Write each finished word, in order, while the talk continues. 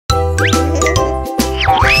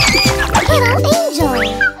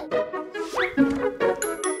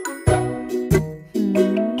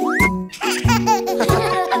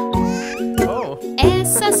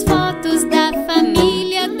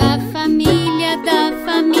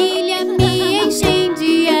família me enchem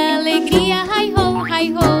de alegria. Heigh-ho,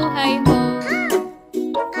 heigh-ho, heigh-ho.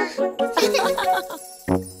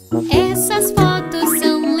 Essas fotos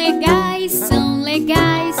são legais, são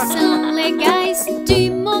legais, são legais, de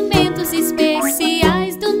momentos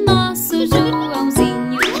especiais do nosso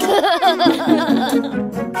Joãozinho.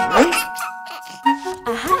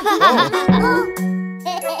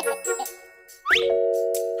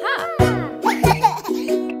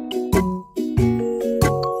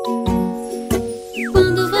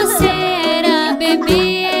 Quando você era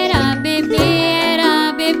bebê, era bebê,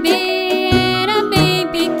 era bebê, era bem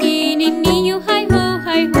pequenininho. Heigh-ho,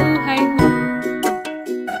 heigh-ho, heigh-ho.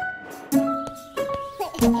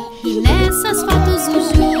 E nessas fotos o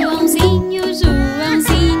Joãozinho,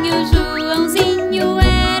 Joãozinho, Joãozinho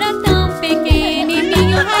era tão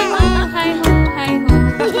pequenininho. Heigh-ho, heigh-ho, heigh-ho.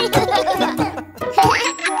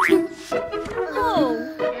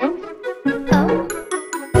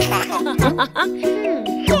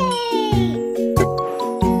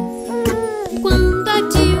 Quando a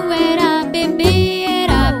Jill era bebê,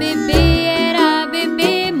 era bebê, era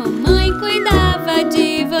bebê, mamãe cuidava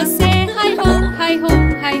de você. Heigh-ho, heigh-ho,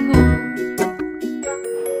 heigh-ho.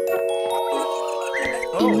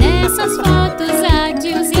 E nessas fotos a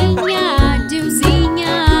Jillzinha, a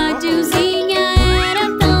Jillzinha, a Jillzinha era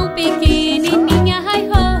tão pequenininha.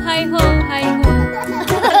 Heigh-ho, heigh-ho, heigh-ho.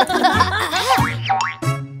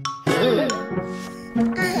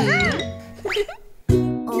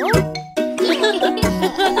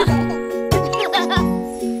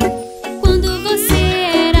 Quando você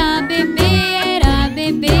era bebê, era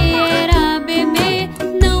bebê, era bebê,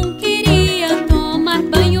 não queria tomar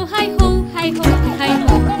banho. Heigh-ho, heigh-ho,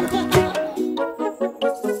 heigh-ho.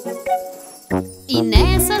 E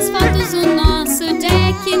nessas fotos o nosso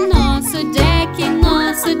Jack, nosso Jack,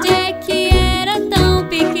 nosso Jack era tão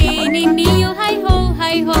pequenininho. Heigh-ho,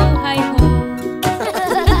 heigh-ho, heigh-ho.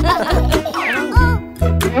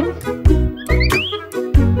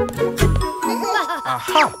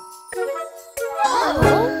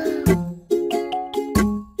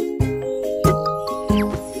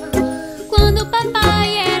 Quando papai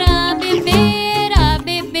era bebê, era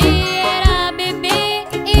bebê, era bebê,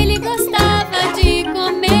 ele gostava de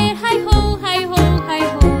comer. Heigh-ho, heigh-ho,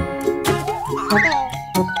 heigh-ho.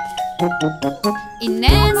 E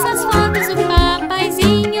nessas fotos o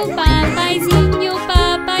papaizinho, papaizinho,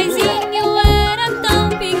 papaizinho era tão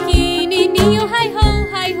pequenininho. Heigh-ho,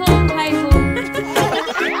 heigh-ho, heigh-ho.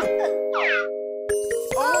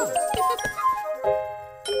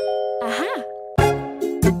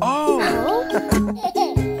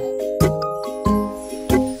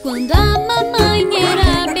 Quando a mamãe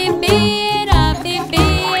era bebê, era bebê,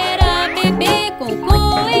 era bebê, com o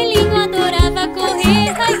coelhinho adorava correr.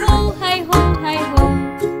 Heigh-ho, heigh-ho, heigh-ho.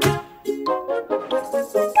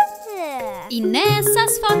 E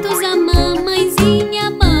nessas fotos a mamãezinha,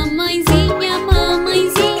 mamãezinha,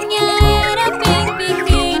 mamãezinha era bem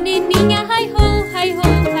pequenininha. Heigh-ho, heigh-ho,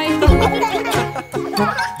 heigh-ho.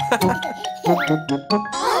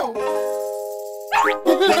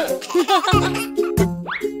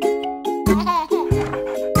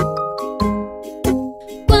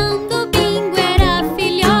 Quando o Bingo era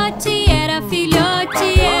filhote, era filhote,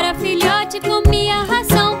 era filhote, comia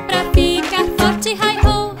ração pra ficar forte.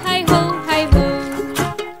 Heigh-ho, heigh-ho, heigh-ho.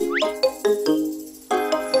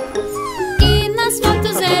 E nas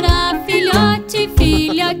fotos era filhote,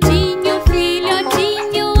 filhotinho,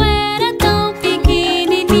 filhotinho era tão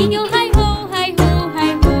pequenininho. Heigh-ho, heigh-ho,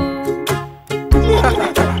 heigh-ho.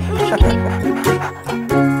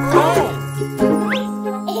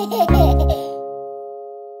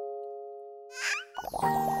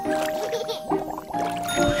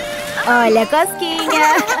 Olha a cosquinha.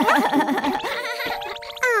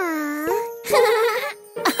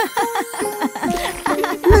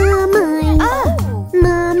 Mamãe,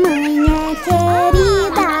 mamãe é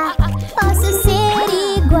querida, posso ser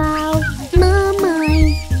igual. Mamãe,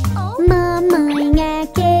 mamãe é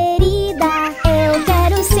querida, eu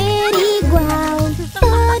quero ser igual.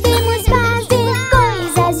 Podemos fazer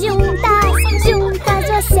coisas juntas, juntas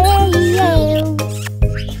você e eu.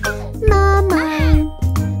 Mamãe,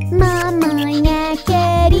 mamãe é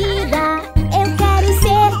querida, eu quero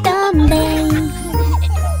ser também.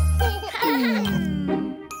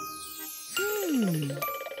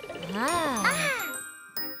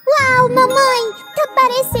 Uau, mamãe, tá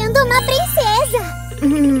parecendo uma princesa.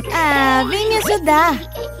 Vem me ajudar.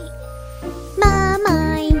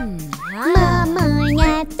 Mamãe, mamãe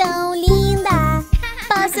é tão linda,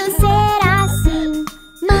 posso ser assim.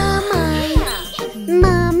 Mamãe,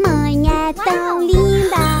 mamãe é tão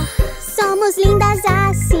linda, somos lindas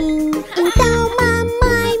assim. Então, mamãe.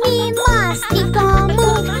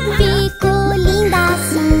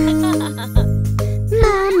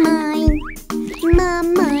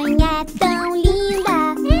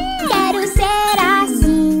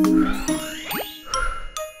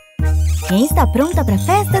 Quem está pronta para a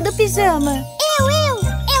festa do pijama?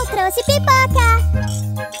 Eu trouxe pipoca.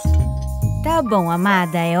 Tá bom,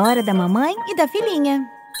 amada. É hora da mamãe e da filhinha.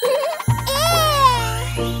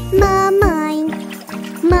 Mamãe,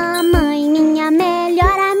 mamãe, minha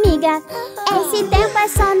melhor amiga. Esse tempo é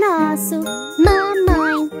só nosso.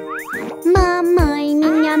 Mamãe, mamãe,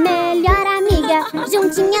 minha melhor amiga.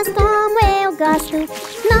 Juntinhas como eu gosto.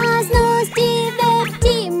 Nós nos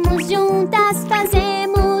divertimos juntas,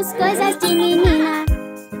 fazemos coisas de menina.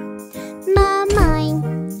 Mamãe,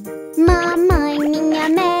 mamãe, minha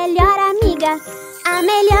melhor amiga. A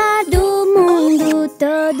melhor do mundo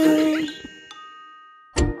todo.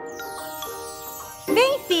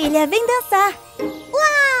 Vem, filha, vem dançar.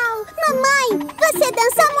 Uau! Mamãe, você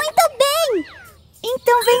dança muito bem!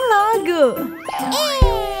 Então vem logo.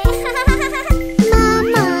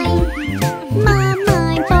 Mamãe,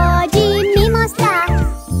 mamãe, pode me mostrar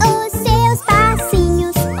os seus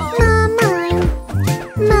passinhos. Mamãe,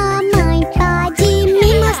 mamãe, pode me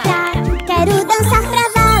mostrar. Quero dançar pra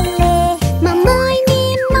valer. Mamãe, me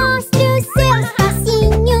mostre os seus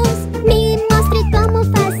passinhos. Me mostre como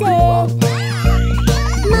fazer.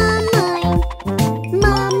 Mamãe,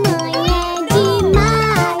 mamãe, é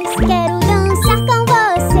demais. Quero dançar com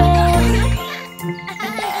você.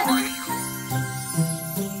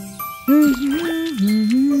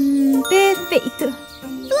 Perfeito.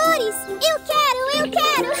 Flores, eu quero.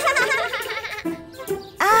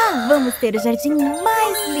 Ah, vamos ter o jardim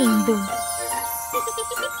mais lindo.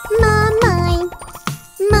 Mamãe,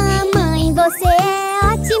 mamãe, você é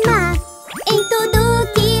ótima em tudo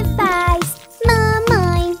que faz.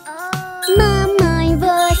 Mamãe, mamãe,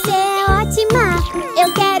 você é ótima.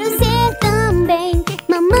 Eu quero ser também.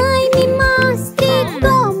 Mamãe, me mostre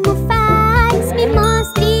como faz. Me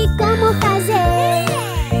mostre como fazer.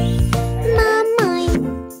 Mamãe,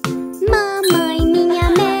 mamãe, minha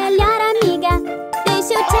melhor amiga.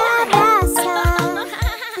 Deixa eu te abraçar.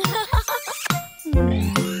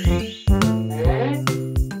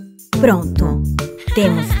 Pronto.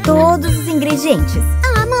 Temos todos os ingredientes.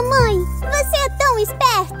 Ah, mamãe, você é tão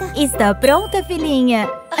esperta. Está pronta, filhinha?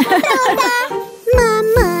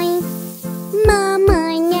 Mamãe,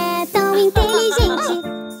 mamãe é tão inteligente,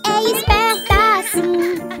 é esperta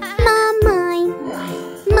assim. Mamãe,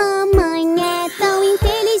 mamãe é tão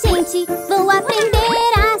inteligente, vou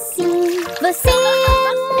aprender assim. Você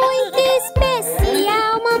é muito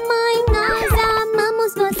especial, mamãe, nós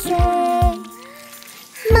amamos você.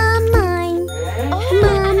 Mamãe,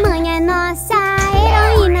 mamãe é nossa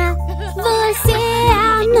heroína, você é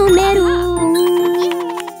a número 1.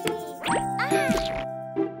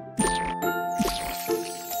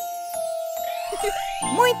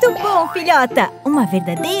 Muito bom, filhota. Uma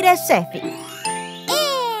verdadeira chefe.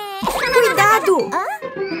 Cuidado!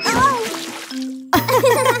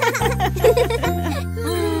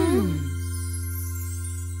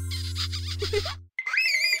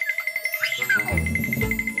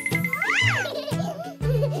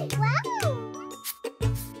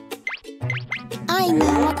 Ai,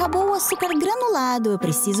 não, acabou o açúcar granulado. Eu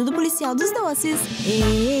preciso do policial dos doces.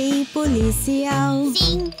 Ei, policial,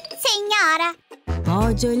 Sim, senhora.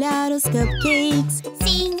 pode olhar os cupcakes.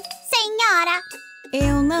 Sim, senhora.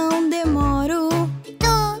 Eu não demoro.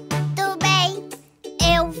 Tudo bem,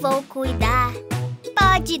 eu vou cuidar.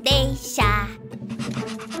 Pode deixar.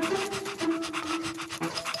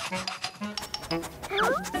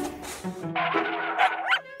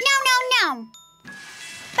 Não.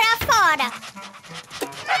 Pra fora.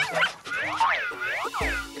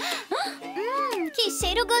 Que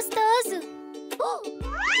cheiro gostoso.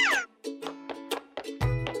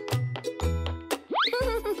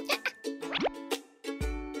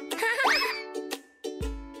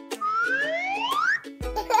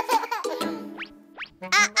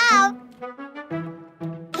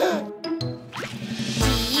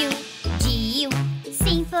 Dio,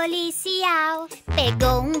 sim, policial.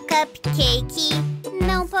 Pegou um cupcake,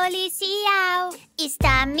 não policial.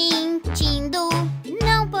 Está mentindo,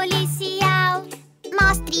 não policial.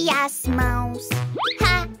 Mostre as mãos.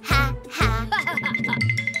 Ha, ha, ha.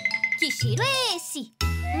 Que cheiro é esse?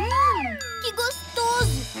 Que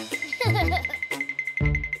gostoso.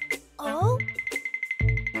 Oh.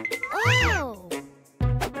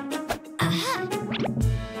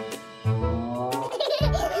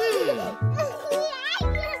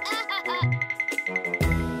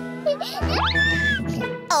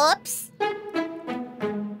 Ops.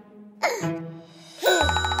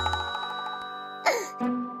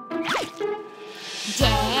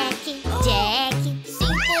 Jack,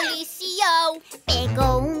 sim, policial.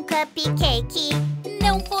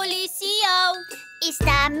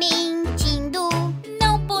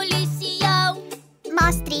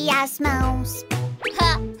 as mãos.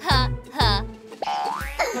 Ha, ha, ha.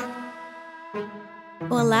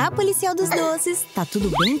 Olá, policial dos doces. Tá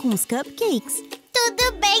tudo bem com os cupcakes?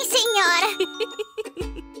 Tudo bem,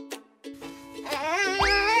 senhora.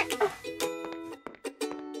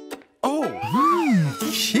 Oh,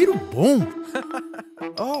 que cheiro bom!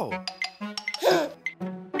 Oh.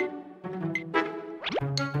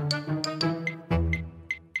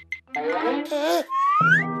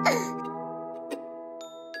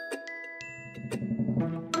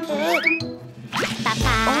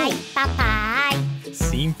 Papai, papai,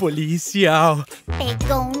 Sim, policial.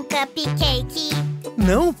 pegou um cupcake.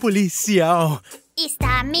 Não, policial.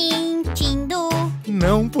 Está mentindo.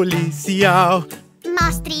 Não, policial.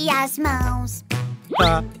 Mostre as mãos.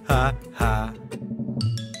 Ha, ha, ha.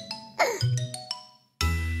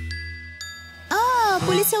 Ah,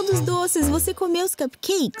 policial dos doces, você comeu os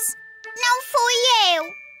cupcakes? Não fui eu.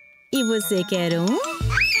 E você quer um?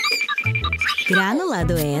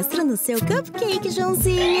 Granulado extra no seu cupcake,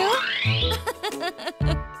 Joãozinho.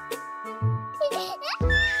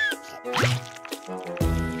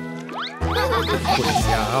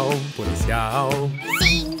 Policial, policial.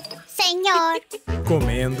 Sim, senhor.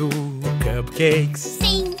 Comendo cupcakes.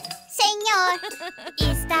 Sim, senhor.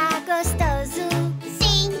 Está gostoso.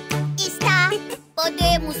 Sim, está.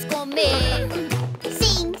 Podemos comer.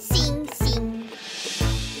 Sim, sim, sim.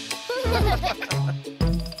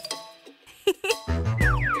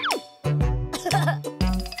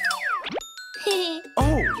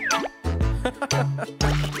 Oh,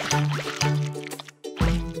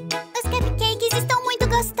 Os cupcakes estão muito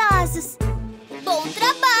gostosos. Bom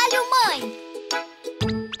trabalho, mãe.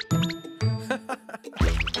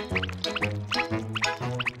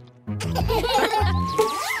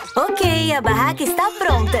 Ok, a barraca está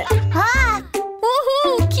pronta. Ah,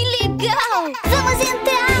 Uhul, que legal. vamos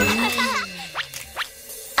entrar.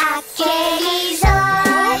 Aqueles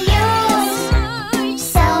olhos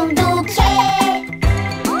são do quê?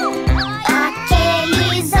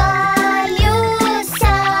 Aqueles olhos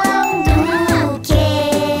são do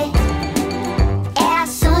quê? É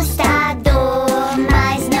assustador,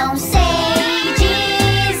 mas não sei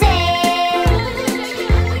dizer.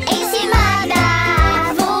 Em cima da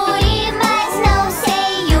árvore, mas não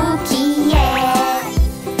sei o que é.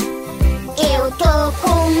 Eu tô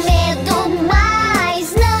com medo,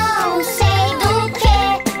 mas não sei do que.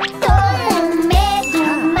 Tô com medo,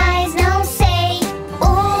 mas não sei o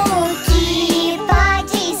que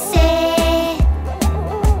pode ser.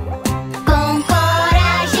 Com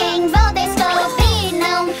coragem vou descobrir,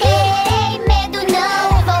 não terei medo, não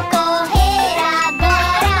vou correr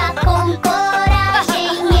agora. Com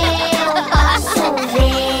coragem eu posso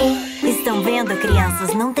ver. Estão vendo, crianças?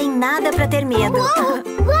 Não tem nada pra ter medo. Uau!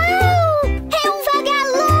 É um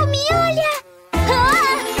vagalume, olha!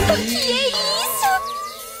 Ah, o que é isso?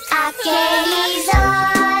 Aqueles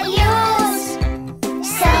olhos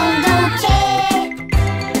são do quê?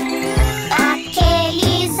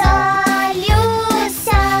 Aqueles olhos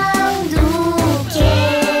são do quê?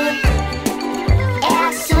 É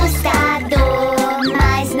assustador,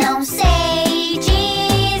 mas não sei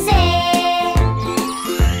dizer.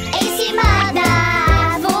 Em cima da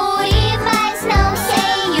árvore, mas não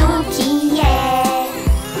sei o que é.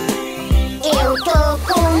 Eu tô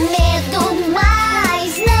com medo, mas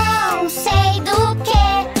não sei do que.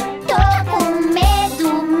 Tô com medo,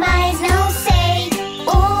 mas não sei o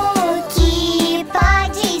que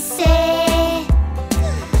pode ser.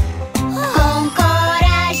 Com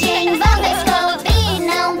coragem vou descobrir,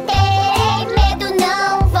 não terei medo,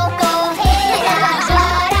 não vou correr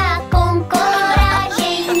agora. Com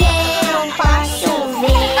coragem eu posso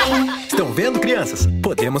ver. estão vendo, crianças?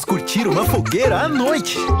 Podemos curtir uma fogueira à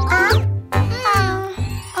noite.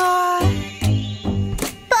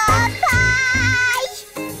 Papai,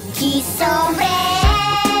 que sombra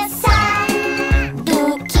é essa?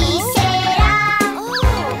 Do que será?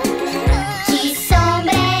 Que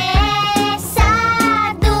sombra é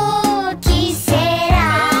essa? Do que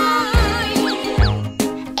será?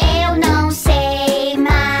 Eu não sei,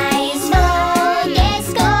 mas vou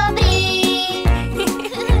descobrir.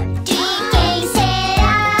 De quem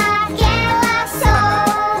será aquela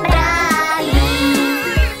sombra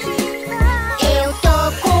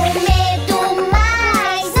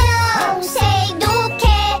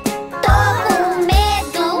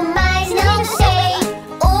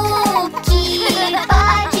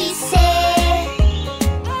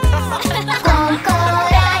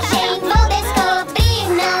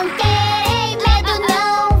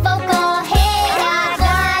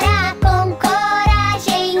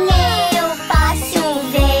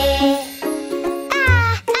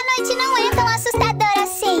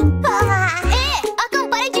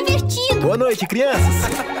noite, crianças!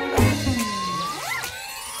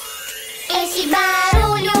 Esse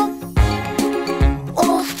barulho,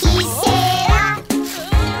 o que será?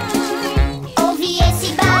 Ouvi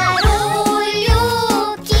esse barulho,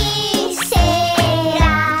 o que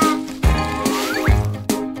será?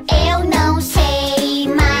 Eu não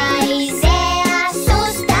sei, mas é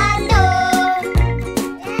assustador.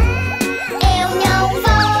 Eu não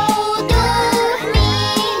vou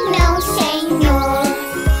dormir, não, senhor.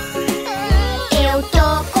 Eu tô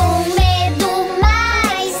com medo,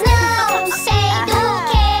 mas não sei do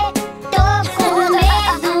que. Tô com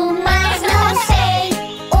medo, mas não sei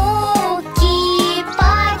o que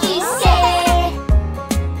pode ser.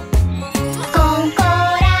 Com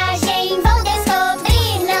coragem vou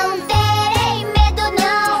descobrir, não terei medo,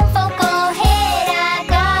 não. Vou correr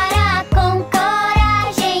agora, com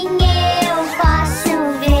coragem eu posso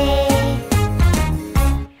ver.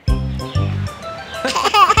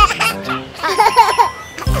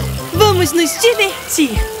 Vamos nos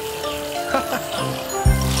divertir.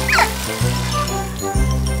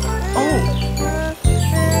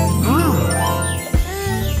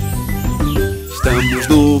 Estamos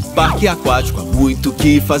no parque aquático, há muito o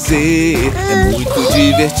que fazer. É muito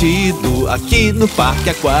divertido aqui no parque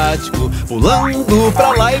aquático. Pulando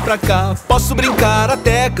pra lá e pra cá, posso brincar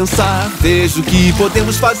até cansar. Veja o que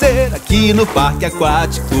podemos fazer aqui no parque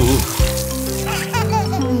aquático.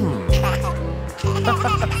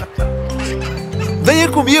 Venha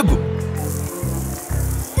comigo!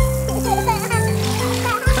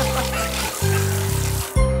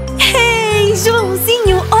 Ei,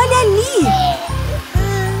 Joãozinho, olha ali!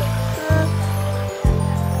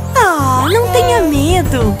 Ah, não tenha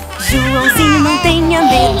medo! Joãozinho, não tenha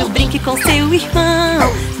medo, brinque com seu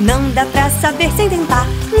irmão. Não dá pra saber sem tentar.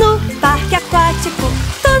 No parque aquático,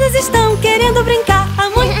 todos estão querendo brincar. Há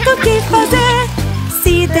muito o que fazer.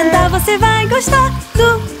 Se tentar, você vai gostar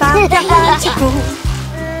do parque aquático.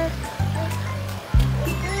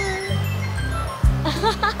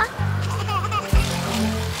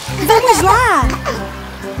 Vamos lá!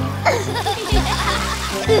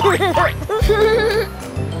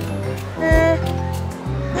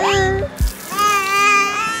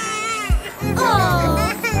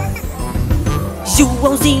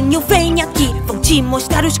 Joãozinho, vem aqui, vou te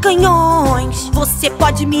mostrar os canhões. Você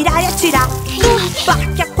pode mirar e atirar no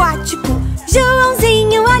parque aquático.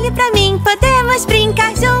 Joãozinho, olhe pra mim, podemos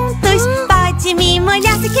brincar juntos. Pode me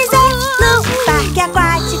molhar se quiser no parque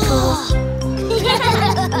aquático.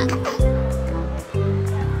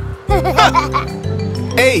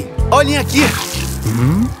 Ei, olhem aqui!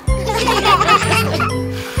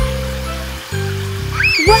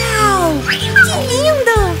 Uau! Que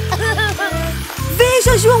lindo!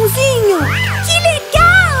 Veja, Joãozinho! Que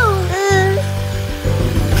legal!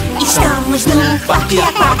 Estamos no parque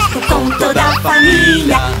aquático com toda a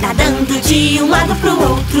família, nadando de um lado pro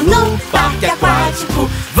outro no parque aquático.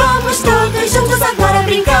 Vamos todos juntos agora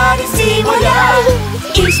brincar e se molhar,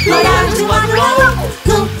 explorar de um lado ao outro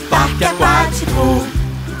no parque aquático.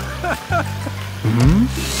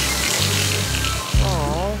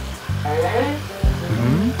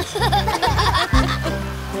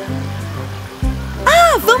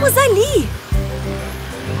 Ah, vamos ali!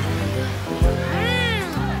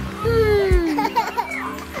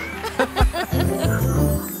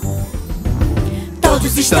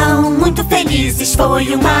 Todos estão muito felizes,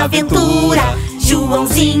 foi uma aventura.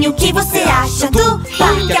 Joãozinho, o que você acha do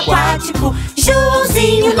parque aquático?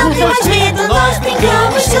 Joãozinho, não tem mais medo, nós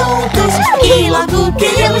brincamos juntos e logo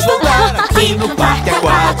queremos voltar aqui no parque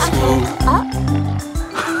aquático.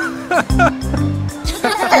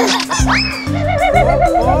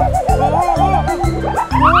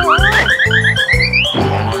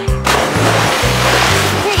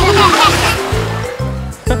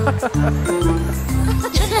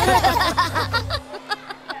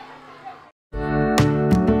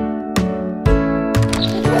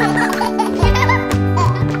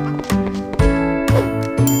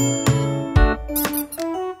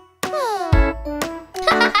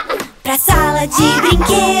 Pra sala de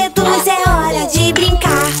brinquedos é hora de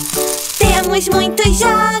brincar. Temos muitos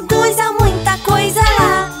jogos, há muita coisa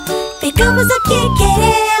lá. Pegamos o que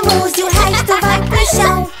queremos e o resto vai pro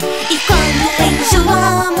chão. E quando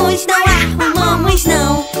enjoamos, não arrumamos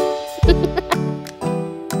não.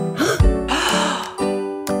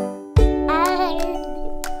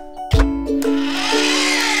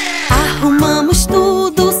 Arrumamos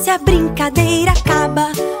tudo se a brincadeira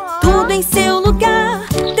acaba. Tudo em seu lugar,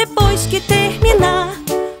 depois que terminar.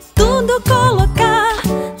 Tudo colocar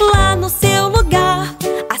lá no seu lugar.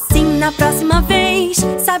 Assim na próxima vez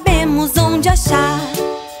sabemos onde achar.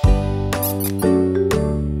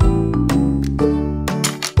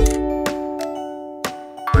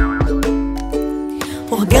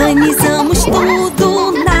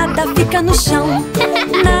 poeira no chão.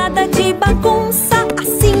 Nada de bagunça,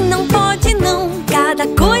 assim não pode não. Cada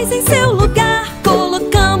coisa em seu lugar,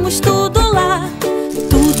 colocamos tudo lá.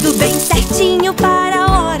 Tudo bem certinho para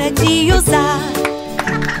a hora de usar.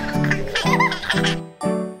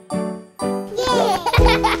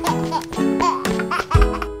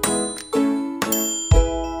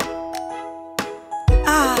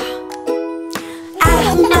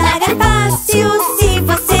 Arrumar é fácil se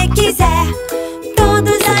você quiser.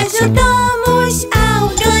 Todos ajudamos a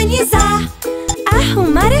organizar.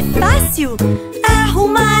 Arrumar é fácil,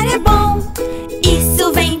 arrumar é bom.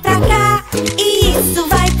 Isso vem pra cá e isso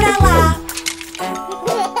vai pra lá.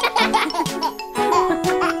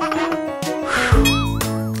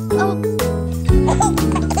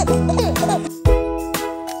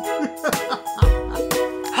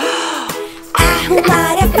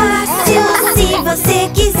 Arrumar é fácil se você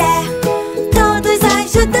quiser. Todos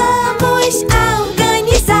ajudamos a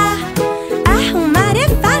organizar. Arrumar é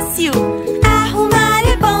fácil, arrumar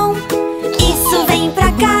é bom. Isso vem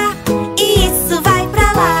pra cá e isso vai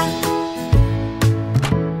pra lá.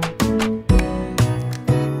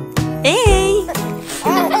 Ei!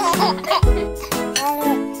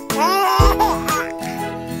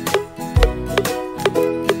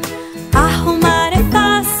 Arrumar é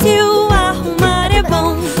fácil, arrumar é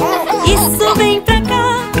bom. Isso vem pra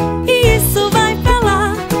cá e isso vai pra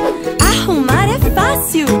lá. Arrumar é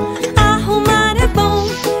fácil, arrumar é bom.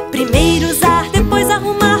 Primeiro usar, depois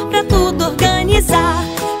arrumar pra tudo organizar.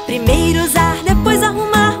 Primeiro usar, depois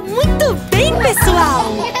arrumar. Muito bem, pessoal!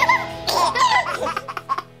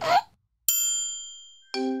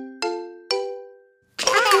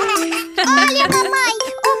 Olha, mamãe,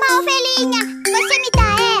 uma ovelhinha. Você me dá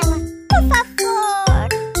ela, por favor?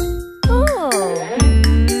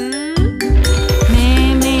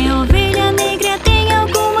 Meme, ovelha negra, tem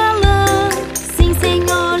alguma lã? Sim,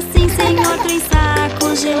 senhor, 3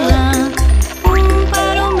 sacos de lã. Um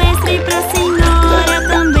para o mestre e pra senhora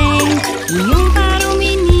também. E um para o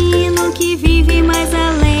menino que vive mais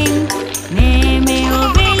além. Meme,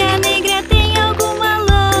 ovelha negra, tem alguma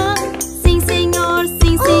lã? Sim, senhor,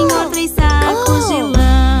 3 sacos de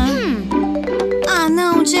lã. Ah,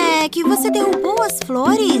 não, Jack, você derrubou as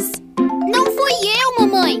flores? Não fui eu,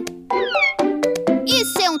 mamãe.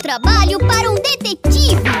 Isso é um trabalho para um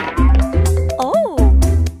detetive. Oh!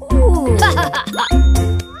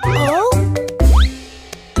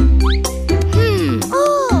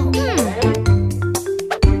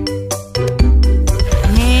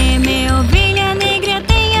 Meme, ovelha negra,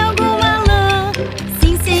 tem alguma lã?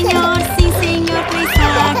 Sim, senhor, 3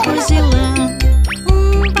 sacos de lã.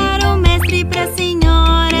 Um para o mestre e pra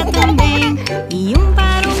senhora também. E um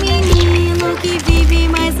para o menino que vive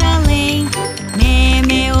mais além.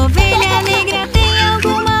 Meme, ovelha negra, tem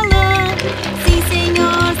alguma lã? Sim,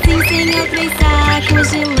 senhor, 3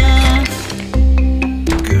 sacos de lã.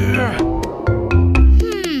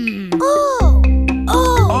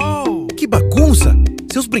 Que bagunça!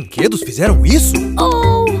 Seus brinquedos fizeram isso?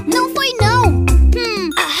 Oh, não foi não.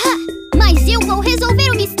 Mas eu vou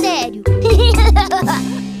resolver o mistério.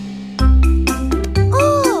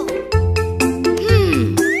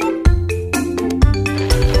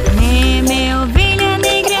 Meme, ovelha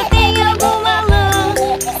negra, tem alguma lã?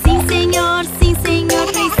 Sim, senhor,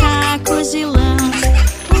 3 sacos de lã.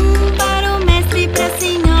 Um para o mestre e pra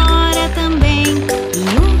senhora também. E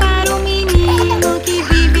um para o menino que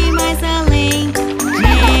vive mais além.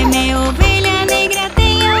 Meme, ovelha negra, tem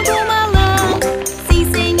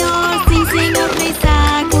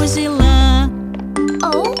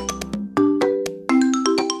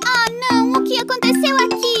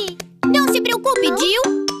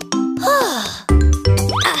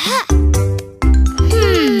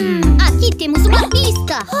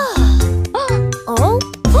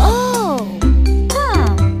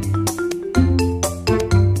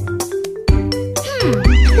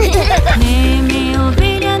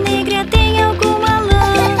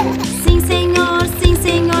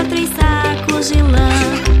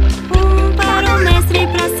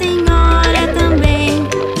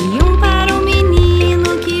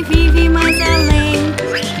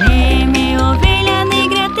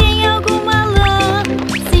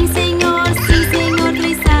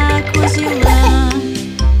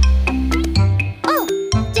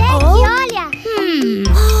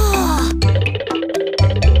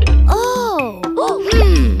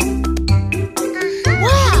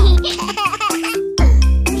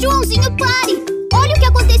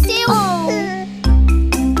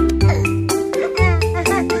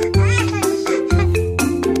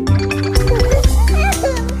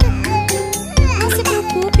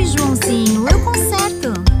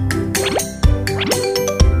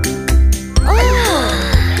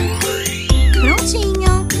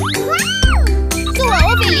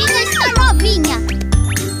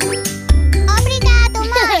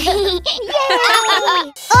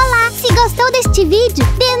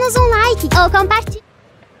ou compartilhe.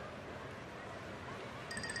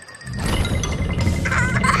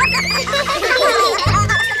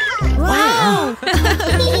 Uau!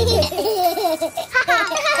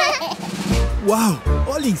 Uau!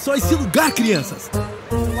 Olhem só esse lugar, crianças!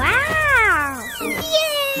 Uau!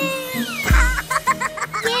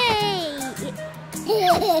 Yay!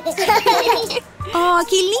 Oh,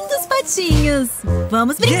 que lindos patinhos!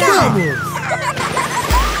 Vamos brincar!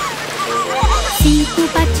 Cinco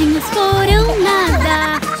patinhos foram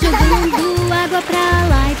nadar, jogando água pra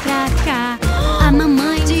lá e pra cá. A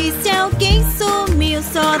mamãe Disse alguém sumiu,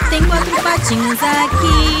 só tem 4 patinhos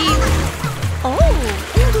aqui. Oh,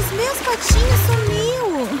 um dos meus patinhos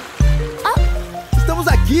sumiu. Estamos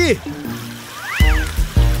aqui!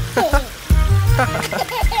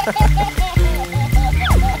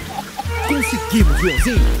 Conseguimos,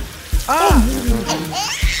 Joãozinho!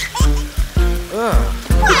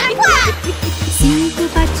 Cinco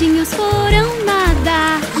patinhos foram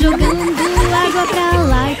nadar, jogando água pra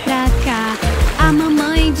lá e pra cá. A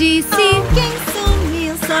mamãe disse: Quem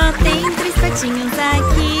sumiu, só tem 3 patinhos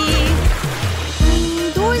aqui.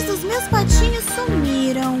 2 dos meus patinhos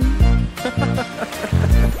sumiram.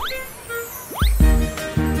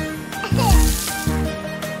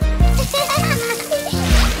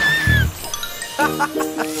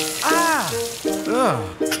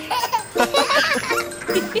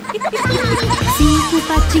 Cinco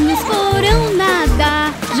patinhos foram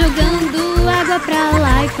nadar, jogando água pra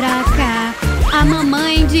lá e pra cá. A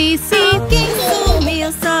mamãe disse: Quem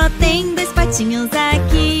sumiu, só tem 2 patinhos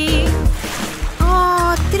aqui.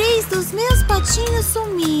 Oh, 3 dos meus patinhos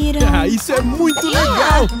sumiram. Ah, isso é muito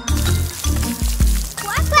legal!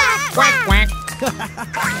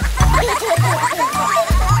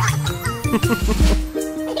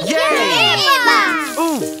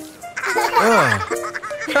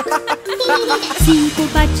 Cinco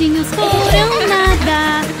patinhos foram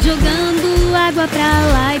nadar, jogando água pra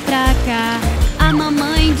lá e pra cá. A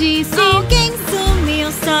mamãe disse: Quem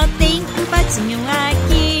sumiu, só tem 1 patinho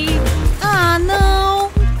aqui. Ah, não!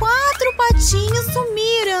 4 patinhos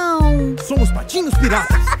sumiram. Somos patinhos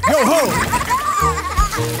piratas! Yo-ho!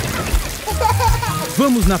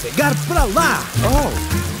 Vamos navegar pra lá!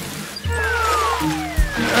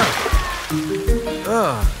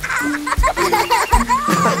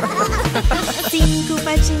 Cinco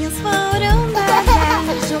patinhos foram nadar,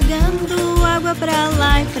 jogando água pra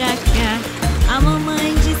lá e pra cá. A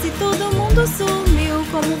mamãe disse: todo mundo sumiu,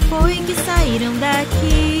 como foi que saíram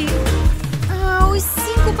daqui? Ah, os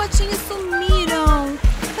 5 patinhos sumiram.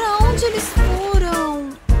 Pra onde eles foram?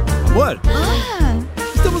 Amor,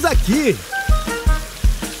 estamos aqui!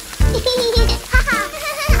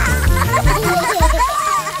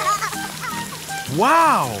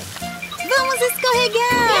 Uau! Vamos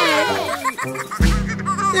escorregar!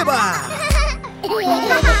 Eba!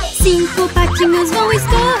 5 patinhos vão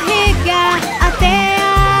escorregar até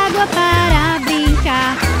a água para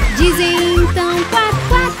brincar. Dizem então: quá,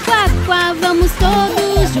 quá, quá, quá, vamos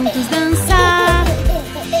todos juntos dançar.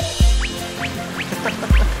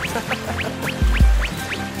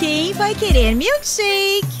 Quem vai querer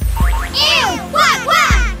milkshake? Eu! Quá,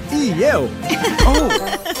 quá! E eu?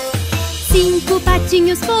 5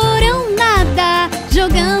 patinhos foram nadar,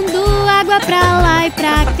 jogando água pra lá e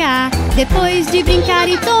pra cá. Depois de brincar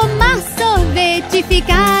e tomar sorvete,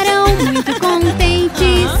 ficaram muito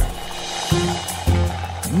contentes.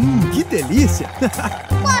 Que delícia!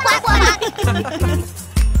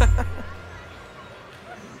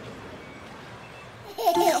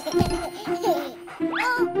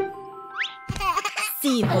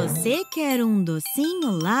 Se você quer um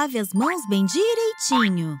docinho, lave as mãos bem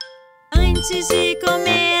direitinho. Antes de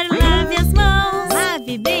comer, lave as mãos,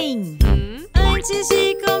 lave bem. Antes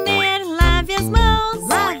de comer, lave as mãos,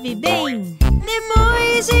 lave bem.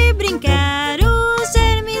 Depois de brincar, os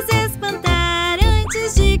germes espantar.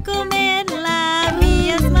 Antes de comer,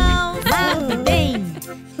 lave as mãos, lave bem.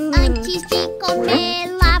 Antes de comer,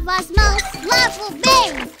 lavo as mãos, lavo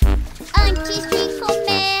bem. Antes de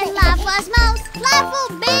comer, lavo as mãos,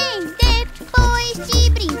 lavo bem. Depois de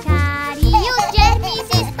brincar e os germes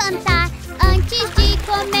espantar. Antes de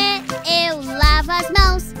comer, eu lavo as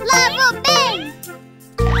mãos, lavo bem.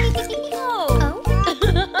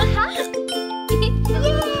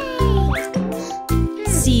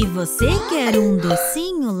 Se você quer um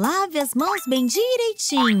docinho, lave as mãos bem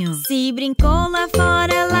direitinho. Se brincou lá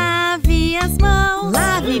fora, lave as mãos,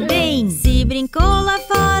 lave bem. Se brincou lá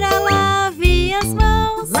fora, lave as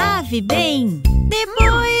mãos, lave bem.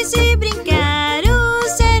 Depois de brincar,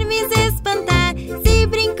 os germes espantar. Se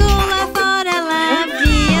brincou lá fora,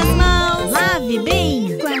 lave as mãos, lave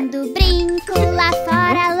bem. Quando brinco lá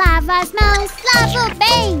fora, lavo as mãos,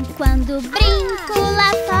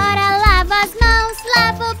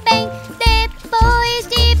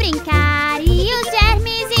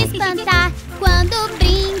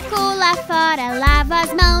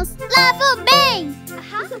 lavo bem.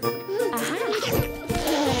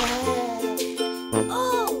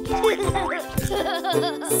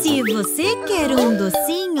 Se você quer um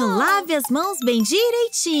docinho, lave as mãos bem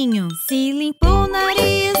direitinho. Se limpou o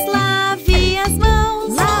nariz, lave as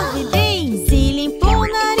mãos. Lave bem. Se limpou o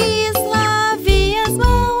nariz, lave as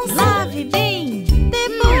mãos. Lave bem.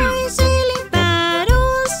 Depois de limpar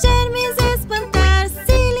os germes, espantar.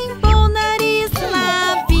 Se limpou o nariz,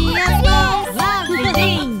 lave as mãos. Lave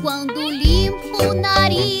bem. Quando limpo o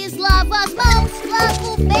nariz, lavo as mãos,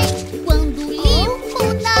 lavo bem. Quando limpo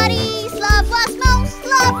o nariz, lavo as mãos,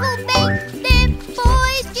 lavo bem.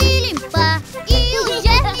 Depois de limpar e os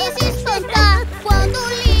germes espantar. Quando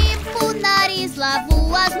limpo o nariz,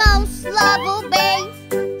 lavo as mãos, lavo bem.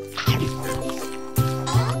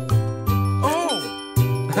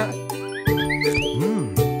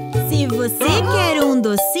 Se você quer um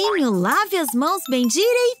docinho, lave as mãos bem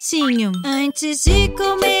direitinho. Antes de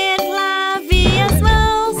comer, lave as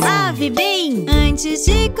mãos. Lave bem. Antes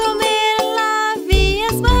de comer, lave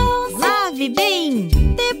as mãos. Lave bem.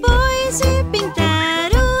 Depois de pintar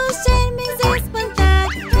os germes, espantar.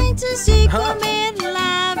 Antes de comer,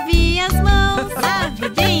 lave as mãos. Lave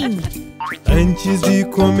bem. Antes de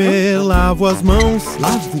comer, lavo as mãos.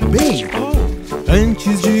 Lavo bem.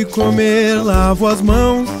 Antes de comer, lavo as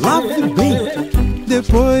mãos. Lavo bem.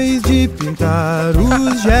 Depois de pintar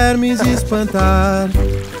os germes e espantar.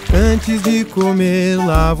 Antes de comer,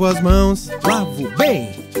 lavo as mãos. Lavo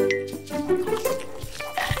bem.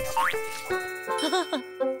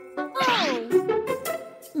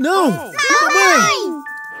 Não! Mamãe!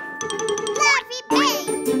 Lave bem.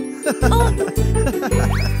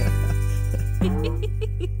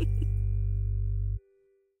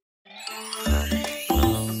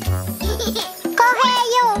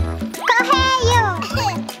 Correio! Correio!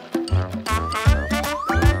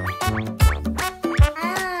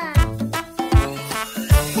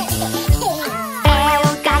 É o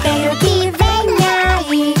carteiro que vem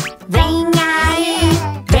aí, vem aí,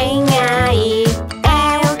 vem aí. É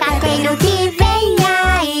o carteiro que vem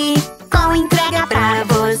aí, com entrega pra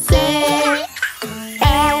você. É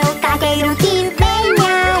o carteiro que vem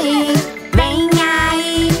aí, vem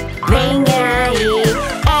aí, vem aí.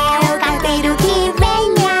 É o carteiro que vem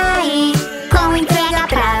aí, com entrega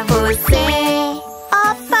pra você.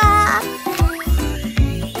 Opa!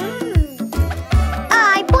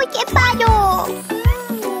 Ai, por que parou?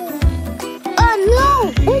 Oh não!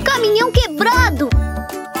 Um caminhão quebrado!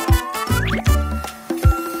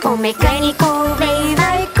 O mecânico vem e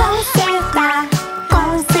vai consertar,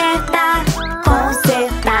 consertar,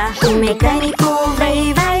 consertar. O mecânico vem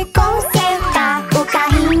e vai consertar o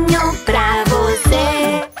carrinho pra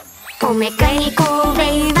você. O mecânico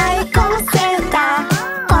vem e vai consertar,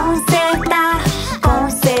 consertar,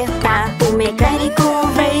 consertar. O mecânico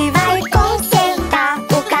vem e vai consertar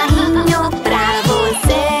o carrinho pra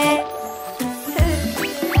você.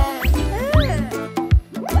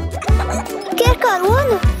 Quer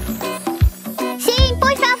carona? Sim,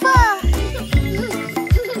 por favor.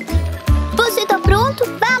 Você tá pronto?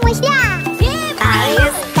 Vamos lá! A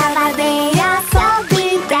escavadeira sobe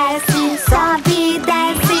e desce, sobe e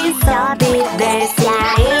desce, sobe e desce. A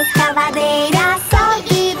escavadeira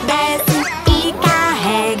sobe e desce e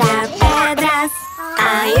carrega pedras. A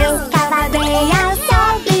escavadeira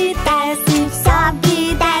sobe e desce, sobe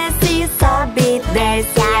e desce, sobe e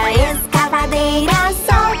desce. A escavadeira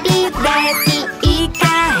sobe e desce e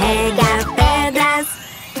carrega pedras.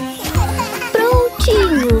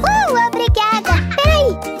 Prontinho! Obrigada! Peraí,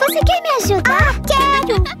 você quer me ajudar?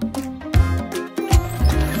 Quero!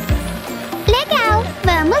 Legal,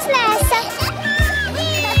 vamos nessa!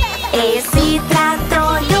 Esse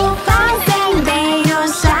trator do fazendeiro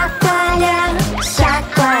chacoalha,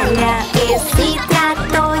 chacoalha. Esse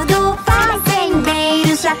trator do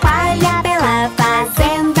fazendeiro chacoalha pela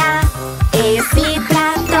fazenda. Esse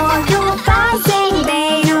trator do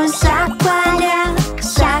fazendeiro chacoalha,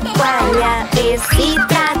 chacoalha. Esse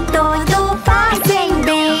trator do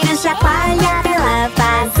fazendeiro chacoalha pela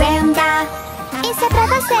fazenda. Isso é pra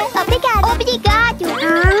você, obrigada. Obrigado.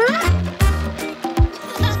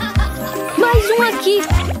 Mais um aqui.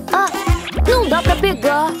 Ah, não dá pra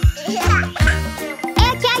pegar.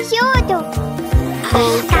 Eu te ajudo.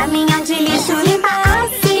 O caminhão de lixo limpa a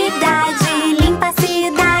cidade, limpa a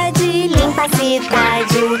cidade, limpa a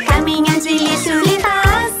cidade. O caminhão de lixo limpa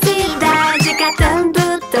a cidade,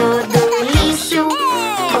 catando todo o lixo.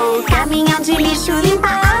 O caminhão de lixo limpa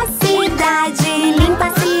a cidade, limpa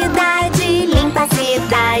a cidade, limpa a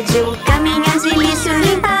cidade. O caminhão de lixo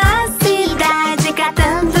limpa a cidade,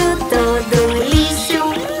 catando todo o lixo.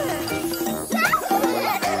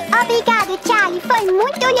 Obrigado, Charlie, foi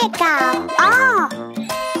muito legal.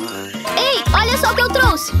 Ei, olha só o que eu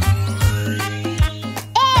trouxe!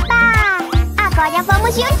 Eba! Agora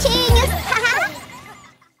vamos juntinhos!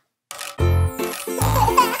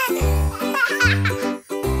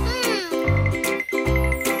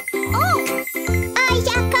 Ai,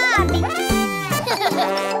 já cabe!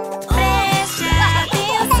 Preste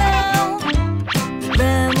atenção,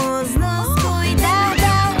 vamos nos cuidar,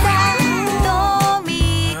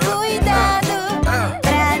 tome cuidado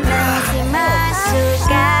pra não se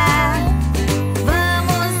machucar.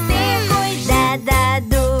 Vamos ter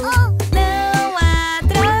cuidado, não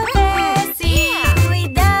atravesse.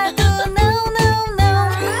 Cuidado, não.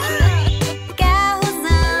 Carros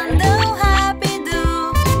andam rápido,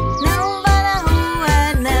 não vá na rua,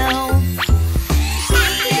 não.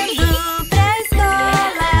 Indo pra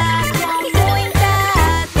escola com muita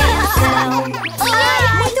atenção.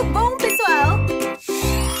 Muito bom, pessoal!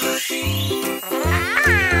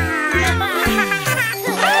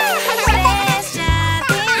 Preste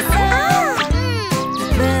atenção,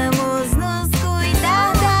 vamos nos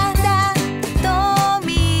cuidar,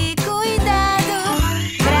 tome cuidado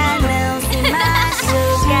pra não se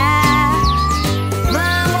machucar.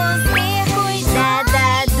 Vamos ter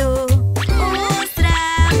cuidado, os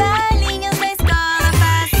trabalhinhos da escola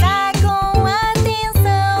passar com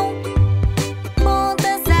atenção.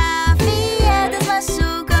 Pontas afiadas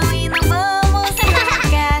machucam e não vamos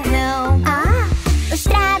largar, não. Os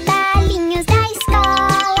trabalhinhos da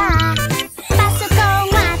escola faço com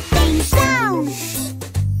atenção.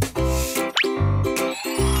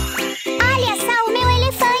 Olha só o meu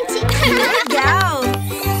elefante. Legal!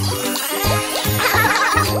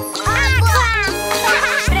 Água!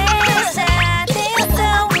 Preste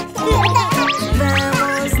atenção,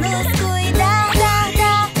 vamos nos cuidar,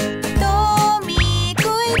 tome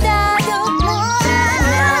cuidado pra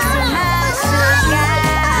não se machucar.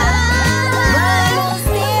 Vamos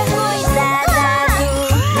ter cuidado,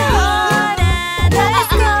 na hora da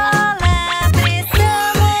escola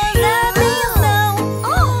prestamos atenção.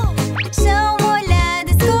 Chão molhado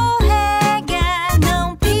escorrega, não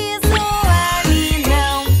piso ali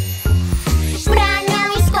não. Pra não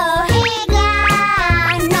escorregar,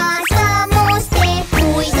 nós vamos ter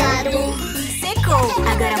cuidado. Secou,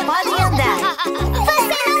 agora podem andar.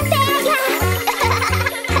 Você não pega!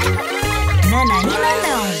 Nananina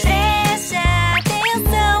não. Preste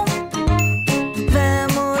atenção,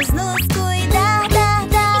 vamos nos cuidar,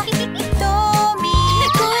 tome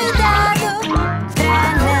cuidado pra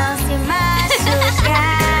não se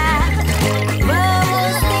machucar.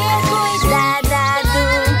 Vamos ter cuidado,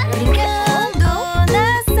 brincando na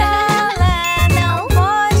sala, não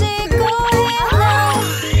pode correr não.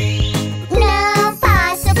 Não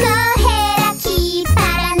posso correr aqui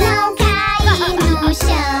para não cair no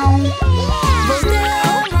chão.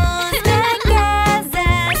 Voltamos pra casa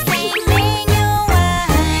sem nenhum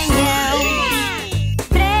arranhão.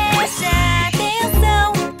 Preste atenção,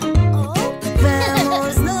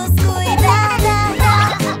 vamos nos cuidar,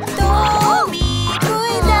 tome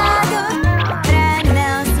cuidado pra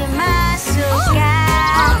não se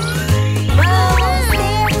machucar. Vamos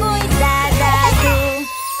ter cuidado.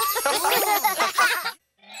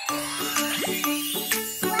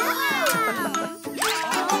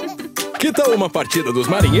 Que tal uma partida dos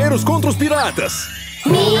marinheiros contra os piratas?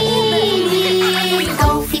 Mini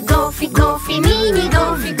golfe, golfe, golfe, mini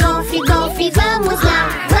golfe, golfe, golfe, vamos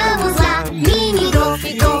lá, mini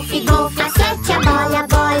golfe, golfe, golfe, acerte a bola,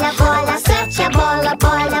 bola, bola, acerte a bola,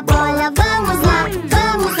 bola, bola, vamos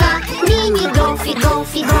lá, mini golfe,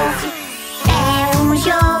 golfe, golfe. É um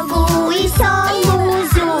jogo e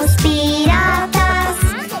somos os piratas.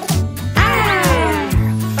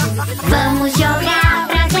 Vamos jogar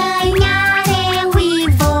pra ganhar, eu e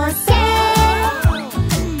você.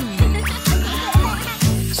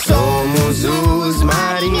 Somos os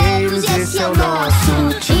marinheiros, esse é o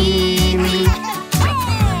nosso time.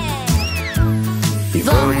 E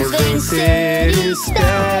vamos vencer,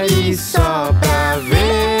 espere só pra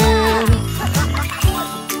ver.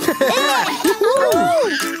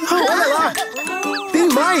 Olha lá! Tem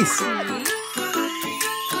mais!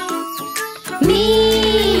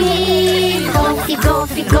 Mini golfe,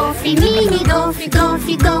 golfe, golfe, mini golfe,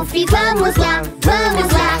 golfe, golfe, vamos lá,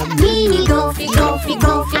 mini golfe, golfe,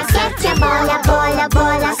 golfe, acerte a bola, bola,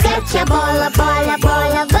 bola, acerte a bola, bola,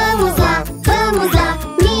 bola, vamos lá,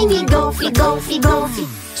 mini golfe, golfe, golfe.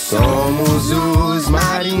 Somos os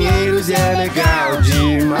marinheiros e é legal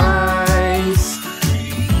demais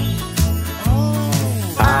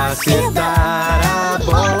acertar a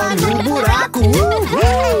bola no buraco.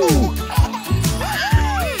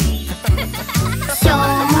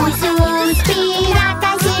 Somos os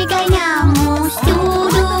piratas e ganhamos.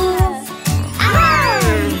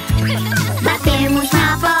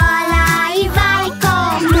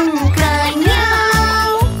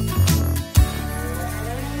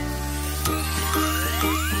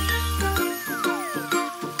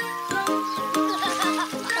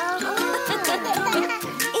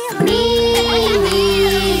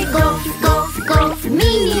 Mini golf, golf, golf,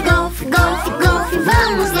 mini golf, golf, golf.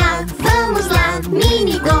 Vamos lá,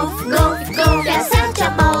 mini golf, golf, golf. Acerte a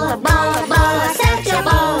bola, bola, bola, acerte a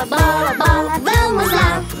bola, bola, bola. Vamos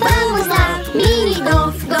lá, mini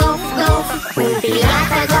golf, golf, golf. O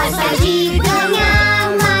pirata gosta de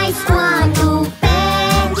ganhar, mas quando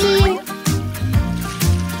perde,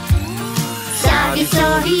 sabe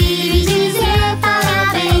sorrir e dizer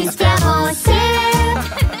parabéns pra você.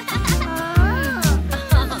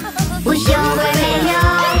 O jogo é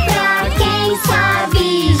melhor pra quem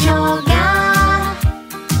sabe jogar.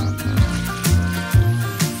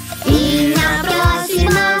 E na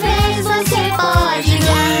próxima vez você pode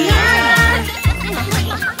ganhar.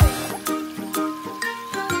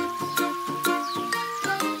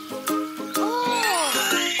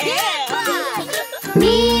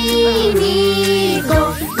 Mini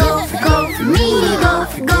golf, golf, golf, mini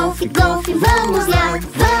golf, golf, golf. Vamos lá,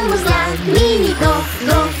 mini golf,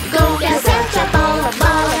 golf, golf. Acerte a bola,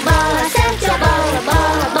 bola, bola, acerte a bola,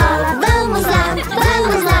 bola, bola.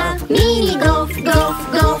 Vamos lá, mini golf, golf,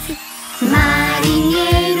 golf.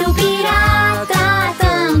 Marinheiro, pirata,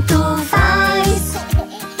 tanto faz.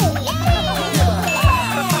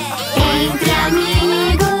 Entre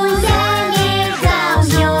amigos é legal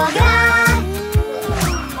jogar.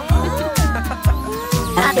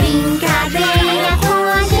 A brincadeira com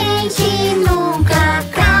a gente nunca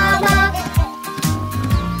acaba,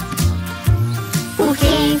 porque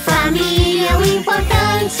em família o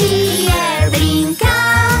importante é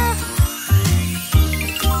brincar.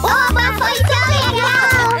 Oba, foi tão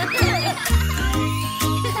legal!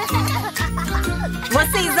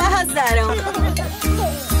 Vocês arrasaram!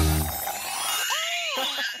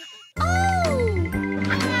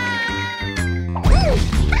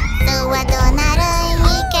 Sou a Dona Aranha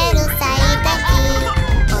e quero sair daqui.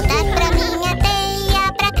 Voltar pra minha teia,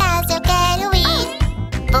 pra casa eu quero ir.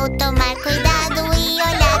 Vou tomar cuidado e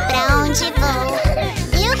olhar pra onde vou.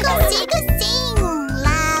 Eu consigo sim!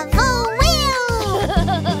 Lá vou eu!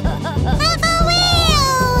 Lá vou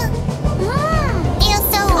eu! Eu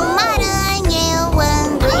sou uma aranha, eu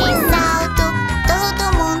ando e salto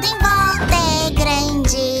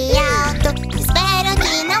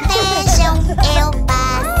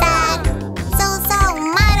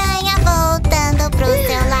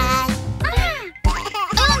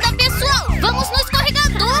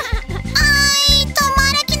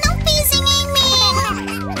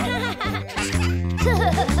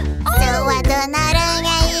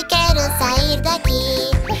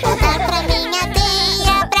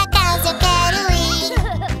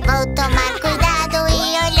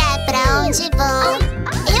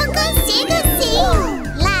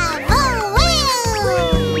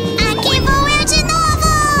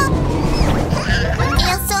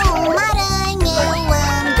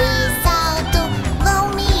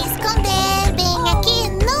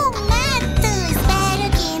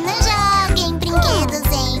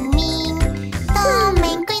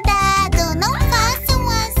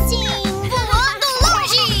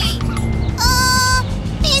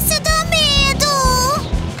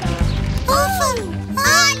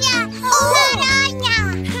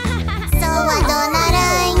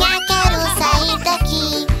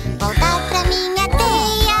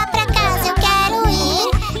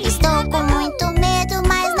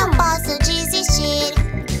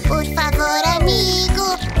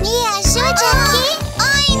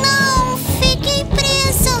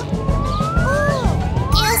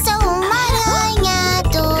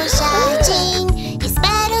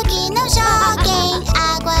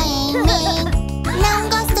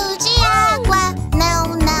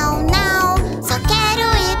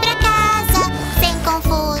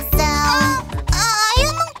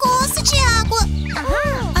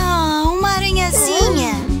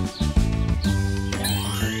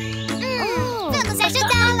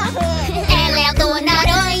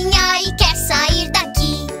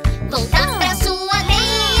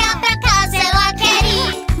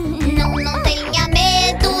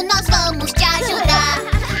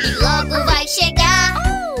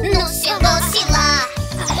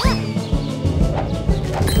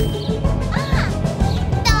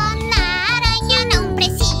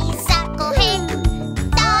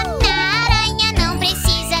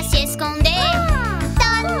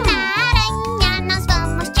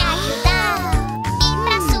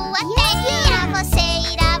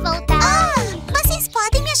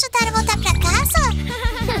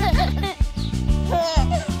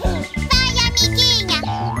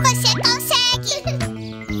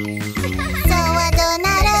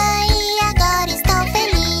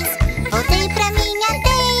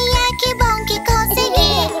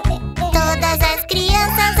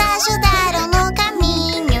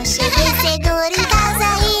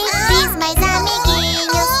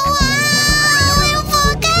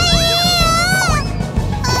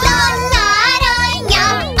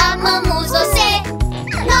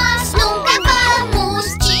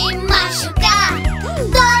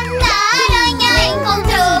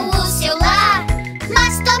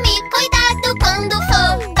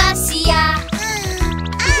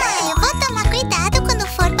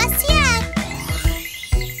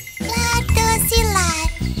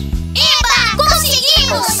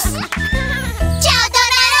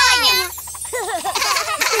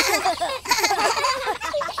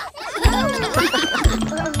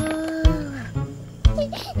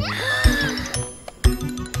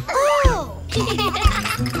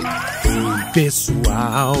Ei,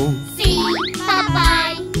 pessoal, Sim,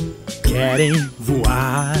 papai. querem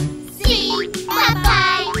voar? Sim,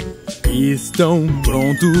 papai. Estão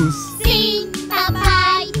prontos? Sim,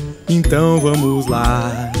 papai. Então vamos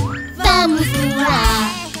lá. Vamos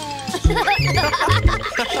voar.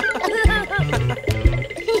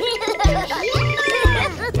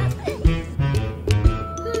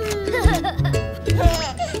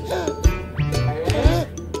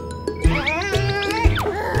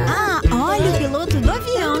 Ah, olha o piloto do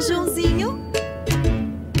avião, Joãozinho.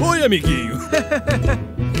 Oi, amiguinho.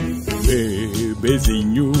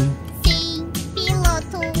 Bebezinho, Sim,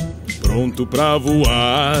 piloto. pronto pra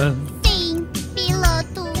voar. Sim,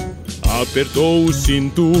 piloto. Apertou o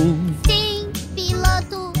cinto, Sim,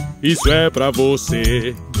 piloto. isso é pra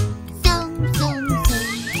você. Zum, zum, zum.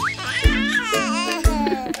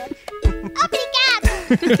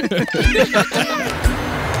 Obrigado.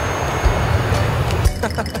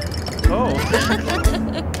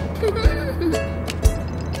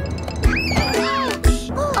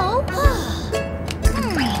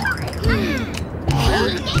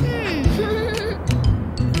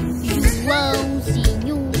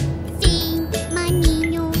 Joãozinho, sim,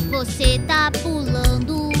 maninho, você tá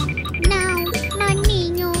pulando? Não,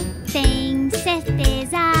 maninho, tem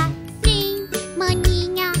certeza? Sim,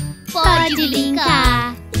 maninha, pode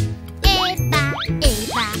brincar. Eba,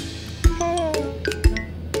 eba.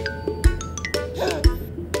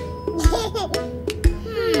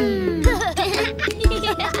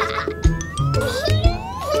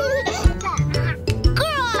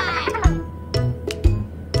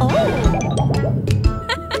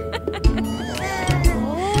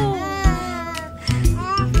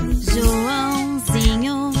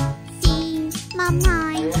 Joãozinho, Sim,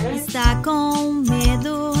 mamãe. está com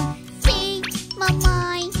medo? Sim,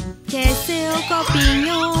 mamãe. Quer seu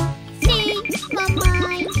copinho? Sim,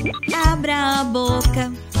 mamãe. Abra a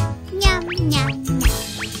boca. Nham, nham.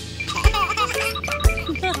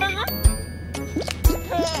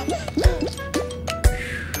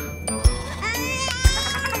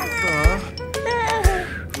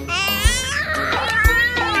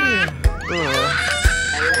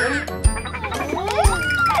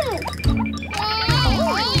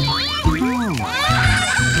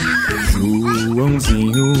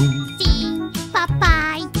 Joãozinho, Sim,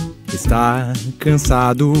 papai. está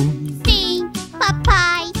cansado? Sim,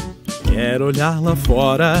 papai. Quer olhar lá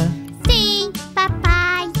fora? Sim,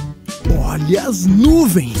 papai. Olha as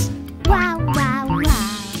nuvens! Uau, uau, uau.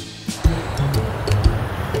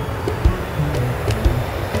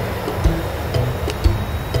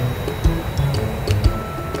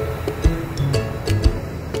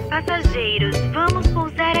 Passageiros, vamos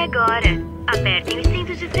pousar agora. Apertem os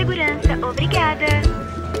cintos de segurança. Obrigada.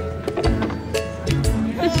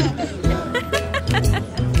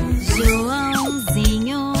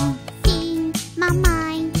 Joãozinho, Sim,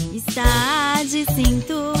 mamãe. está de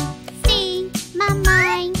cinto? Sim,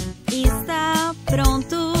 mamãe. Está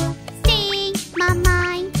pronto? Sim,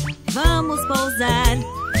 mamãe. Vamos pousar.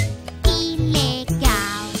 Que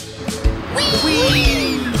legal.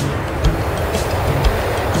 Ui!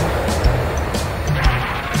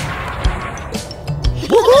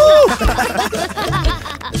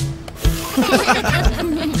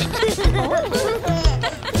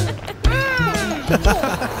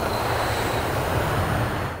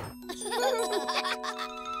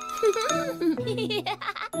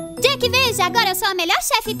 Jack, veja, agora eu sou a melhor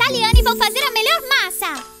chefe italiana e vou fazer a melhor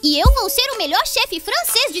massa. E eu vou ser o melhor chefe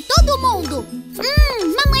francês de todo mundo.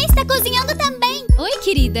 Mamãe está cozinhando também. Oi,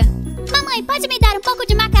 querida. Mamãe, pode me dar um pouco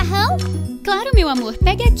de macarrão? Claro, meu amor.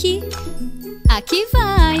 Pegue aqui. Aqui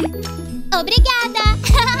vai. Obrigada.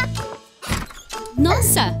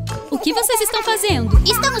 Nossa, o que vocês estão fazendo?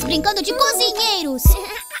 Estamos brincando de cozinheiros.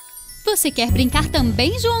 Você quer brincar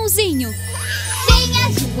também, Joãozinho?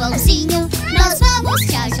 Venha, Joãozinho, nós vamos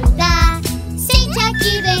te ajudar. Sente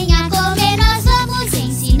aqui, venha comer, nós vamos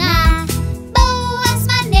ensinar. Boas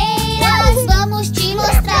maneiras, vamos te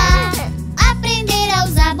mostrar. Aprender a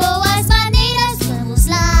usar boas maneiras, vamos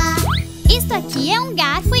lá. Isto aqui é um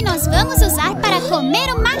garfo e nós vamos usar para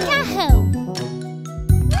comer o macarrão.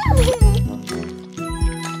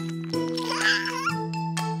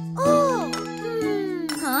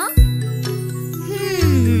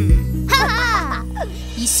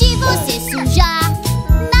 E se você sujar,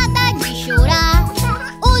 nada de chorar.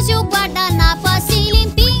 Use o guardanapo, assim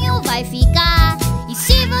limpinho vai ficar. E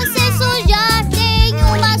se você sujar, tem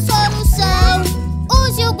uma solução.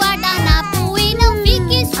 Use o guardanapo e não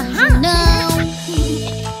fique sujo, não.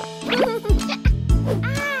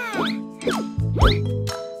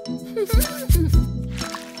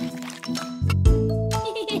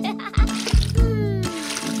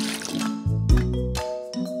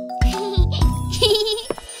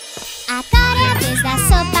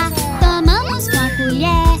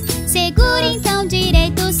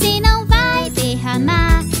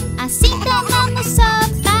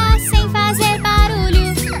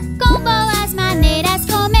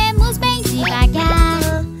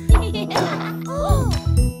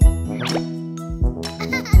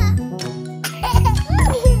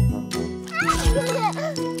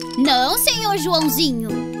 Não, senhor Joãozinho.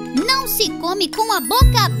 Não se come com a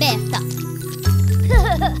boca aberta.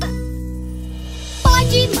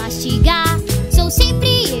 Pode mastigar, sou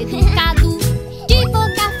sempre educado. De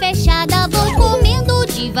boca fechada vou comendo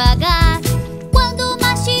devagar. Quando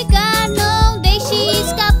mastigar, não deixe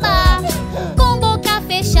escapar. Com boca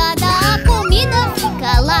fechada a comida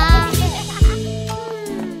fica lá.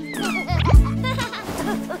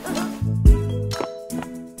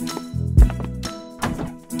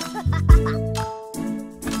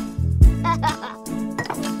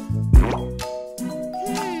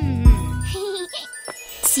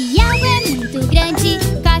 Se algo é muito grande,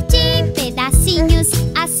 corte em pedacinhos.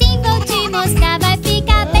 Assim vou te mostrar, vai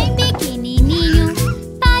ficar bem pequenininho.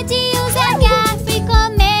 Pode usar garfo e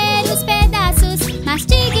comer os pedaços.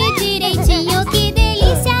 Mastigue direitinho, que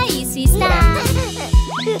delícia isso está.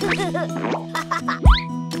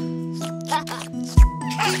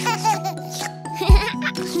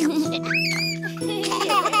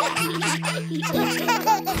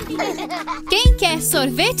 Quem quer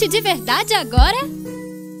sorvete de verdade agora?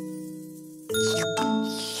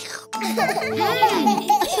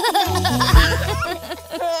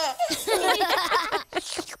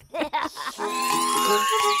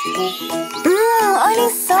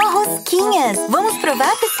 Olhem só, rosquinhas. Vamos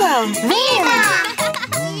provar, pessoal? Venha!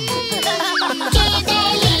 Que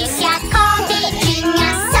delícia, comidinha,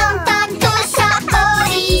 são tantos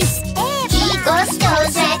sabores. Que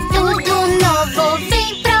gostoso, é tudo novo,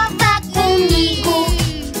 vem provar comigo.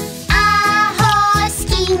 A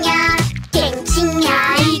rosquinha, quentinha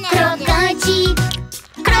e crocante.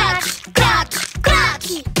 Croque, croque,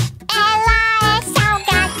 croque. Ela é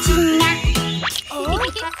salgadinha.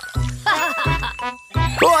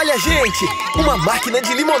 Olha, gente! Uma máquina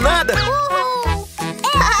de limonada!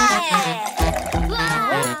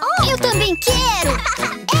 Eu também quero!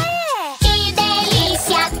 Que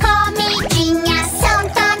delícia, comidinha, são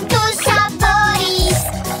tantos sabores.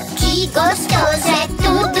 Que gostoso, é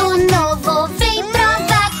tudo novo, vem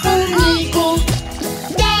provar comigo.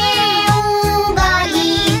 Dê um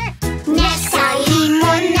gole nessa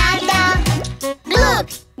limonada. Glup,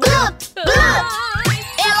 glup, glup.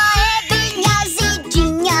 Ela é bem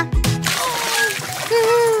azedinha.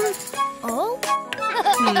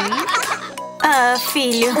 Ah,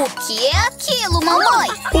 filho. O que é aquilo, mamãe?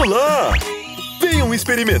 Olá! Venham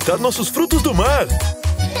experimentar nossos frutos do mar!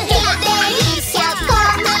 Que delícia,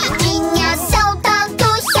 comidinha, são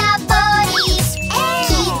tantos sabores.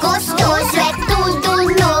 Que gostoso, é tudo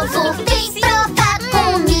novo, vem provar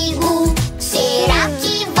comigo. Será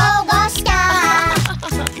que vou gostar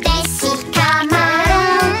desse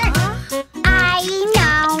camarão? Ai,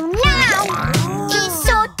 não, não.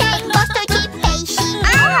 Isso tem gosto de peixe.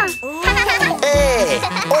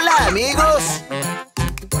 Olá, amigos!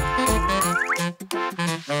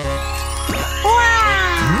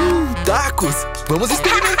 Tacos! Vamos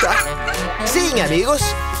experimentar! Sim, amigos.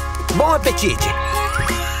 Bom apetite!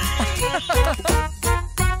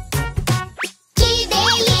 Que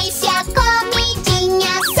delícia,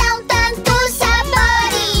 comidinha, são tantos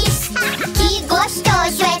sabores. Que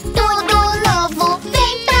gostoso, é tudo novo,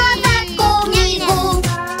 vem provar comigo.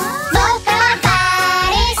 Vou provar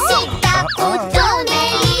esse taco tão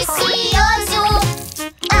delicioso.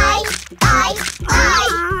 Ai, ai, ai.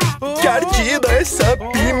 Que ardida essa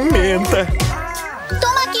pimenta!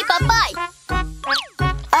 Toma aqui, papai.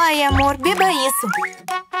 Ai, amor, beba isso.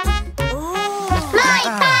 Mãe,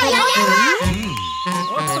 pai, olha lá.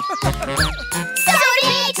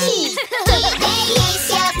 Sorvete! Que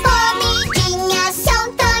delícia, comidinha, são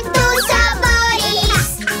tantos sabores.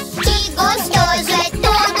 Que gostoso, é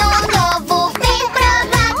tudo novo, vem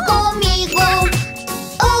provar comigo.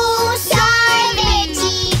 O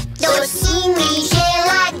sorvete, docinho e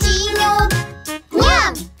geladinho.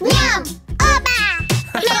 Nham, nham, oba!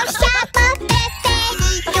 Meu sabor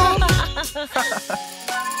preferido.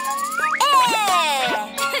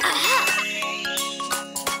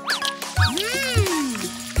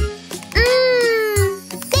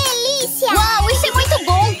 Delícia! Uau, isso é muito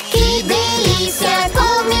bom! Que delícia,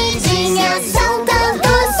 comidinha, são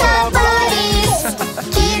tantos sabores.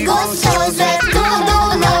 Que gostoso, é tudo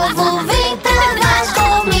novo, vem provar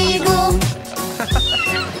comigo.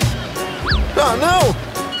 Ah, não!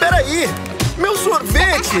 Peraí! Meu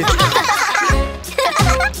sorvete!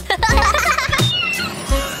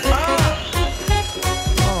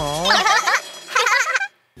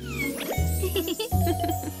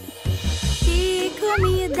 Que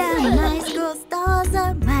comida mais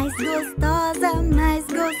gostosa, mais gostosa, mais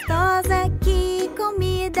gostosa. Que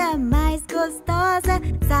comida mais gostosa,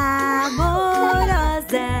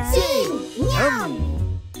 saborosa. Sim! Nham!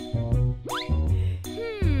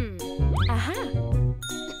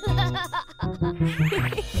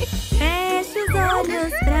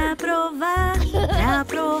 pra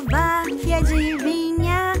provar e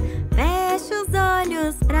adivinhar. Feche os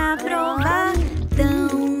olhos pra provar.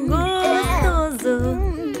 Tão gostoso.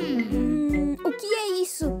 O que é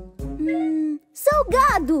isso?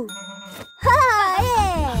 Salgado!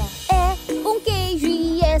 É um queijo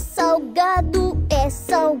e é salgado. É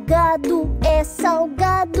salgado, é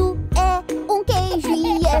salgado. É um queijo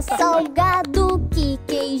e é salgado. Que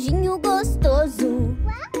queijinho gostoso!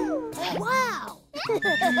 Uau!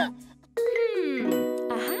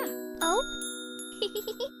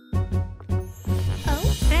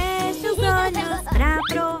 Feche os olhos pra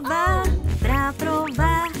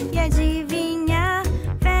provar e adivinhar.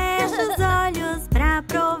 Feche os olhos pra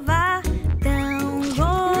provar. Tão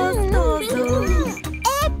gostoso.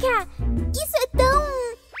 Eca! Isso é tão...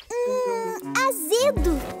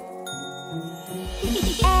 azedo.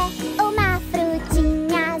 É uma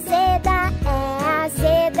frutinha azeda. É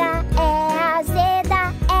azeda, é azeda.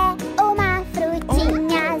 É uma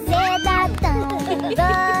frutinha azeda tão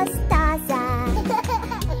gostosa.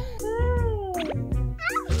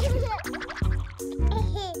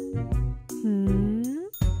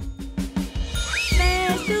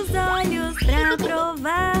 Feche os olhos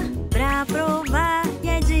pra provar e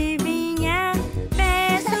adivinhar.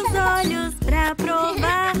 Feche os olhos pra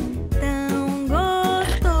provar. Tão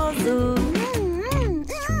gostoso.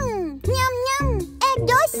 Nham, nham, é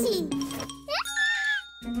doce.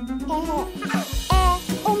 É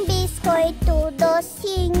um biscoito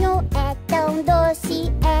docinho. É tão doce,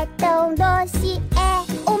 é tão doce.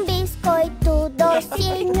 É um biscoito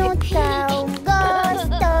docinho tão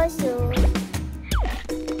gostoso.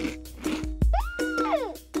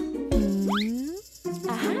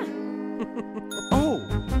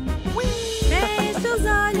 Feche os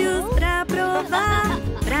olhos pra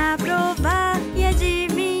provar e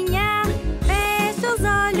adivinhar. Feche os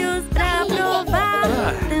olhos pra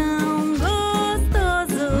provar. Tão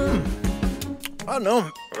gostoso. Ah,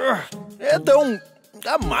 não. É tão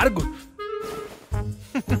amargo.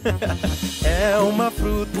 É uma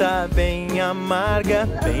fruta bem amarga,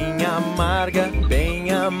 bem amarga,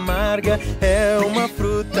 bem amarga. É uma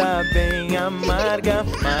fruta bem amarga,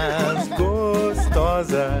 mas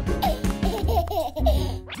gostosa.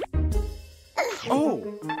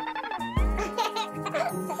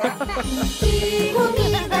 Que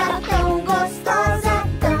comida tão gostosa,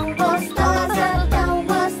 tão gostosa, tão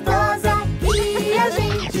gostosa. E a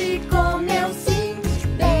gente comeu sim,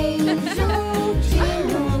 bem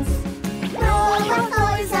juntinhos. Provar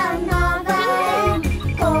coisa nova é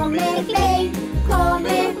comer bem,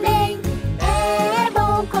 comer bem. É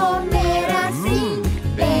bom comer assim,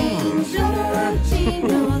 bem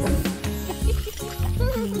juntinhos.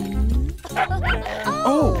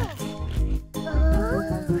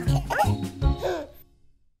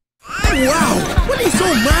 Uau! Olhem só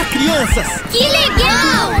o mar, crianças! Que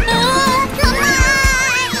legal!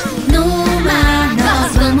 No mar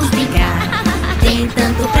nós vamos brincar. Tem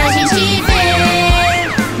tanto pra gente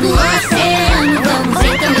ver. No oceano vamos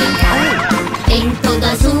então brincar. Em todo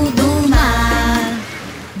azul do mar.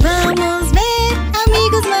 Vamos ver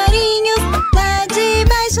amigos marinhos lá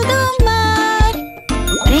debaixo do mar.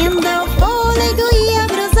 Prenda o fôlego e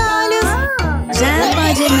abra os olhos. Já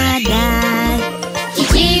pode nadar. Que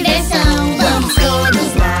diversão, vamos todos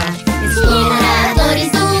lá. Exploradores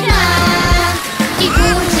do mar. Que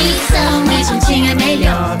curtição, e juntinho é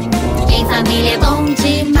melhor. Em família é bom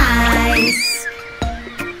demais.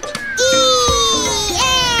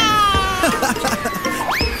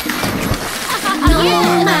 No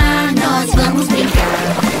mar nós vamos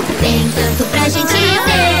brincar. Tem tanto pra gente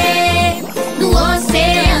ver. No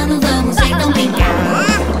oceano vamos então brincar.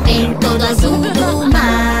 Em todo azul do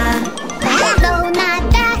mar. Vou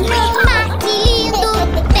nadar no mar, que lindo.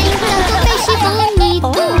 Tem tanto peixe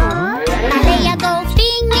bonito. Baleia,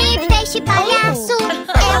 golfinho e peixe palhaço.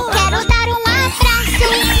 Eu quero dar um abraço.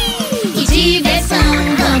 Que diversão,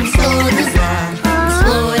 vamos todos lá.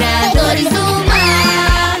 Exploradores do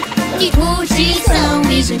mar. Que curtição,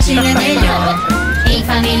 e juntinho é melhor. Em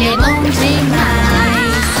família é bom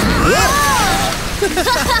demais.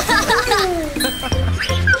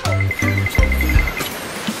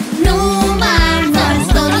 No mar vamos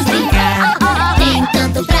todos brincar. Tem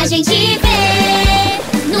tanto pra gente ver.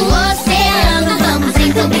 No oceano vamos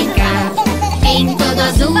então brincar. Em todo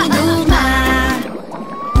azul do mar.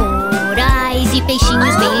 Corais e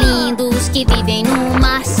peixinhos bem lindos que vivem no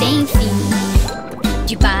mar sem fim.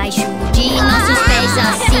 Debaixo de nossos pés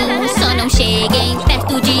assim, só não cheguem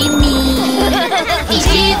perto de mim. Que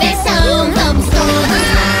diversão, vamos todos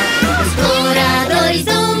lá. Exploradores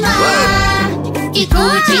do mar. Que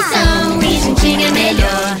curtição, e juntinho é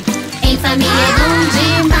melhor. Em família é bom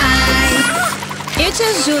demais. Eu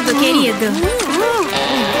querido.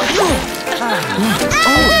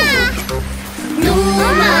 No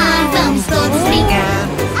mar vamos todos brincar,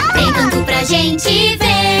 brincando pra gente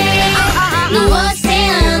ver. No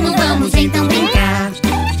oceano vamos então brincar,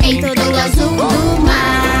 em todo o azul do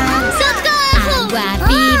mar. Socorro! Água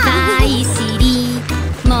viva e siri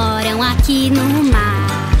moram aqui no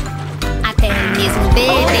mar. Até mesmo o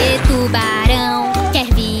bebê tubarão quer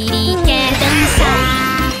vir e quer dançar.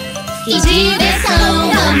 Que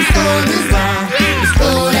diversão, vamos todos lá,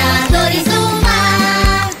 exploradores do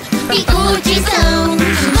mar. Que curtição,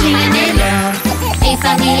 juntinho é melhor, em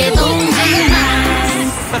família é bom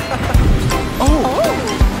demais.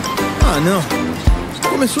 Ah, não.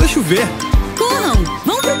 Começou a chover. Corram,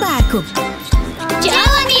 vão pro barco.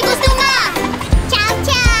 Tchau, amigos do mar. Tchau,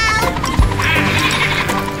 tchau.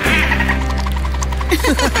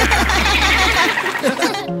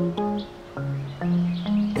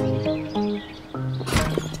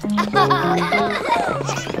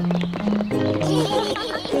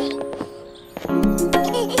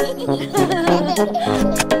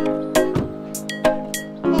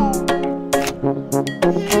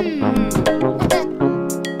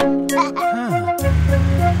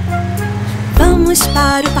 Vamos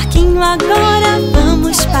para o parquinho agora,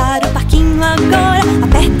 vamos para o parquinho agora.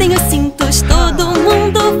 Apertem os cintos, todo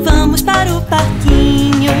mundo, vamos para o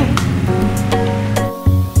parquinho.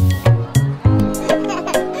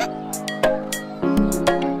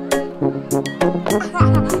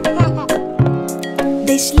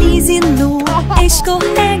 Deslize no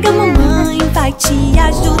escorrega, mamãe vai te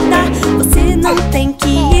ajudar. Você não tem que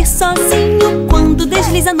ir sozinho quando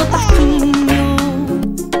desliza no parquinho.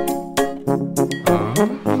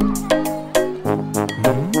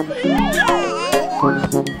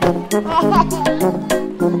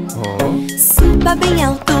 Suba bem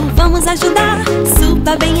alto, vamos ajudar.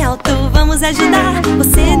 Suba bem alto, vamos ajudar.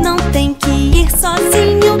 Você não tem que ir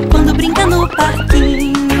sozinho quando brinca no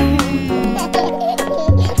parquinho.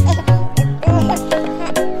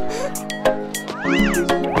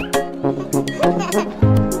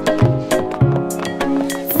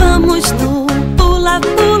 Vamos no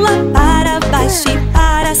pula-pula, para baixo e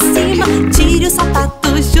para cima. Tire o sapato,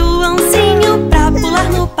 Joãozinho, pra pular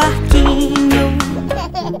no parquinho.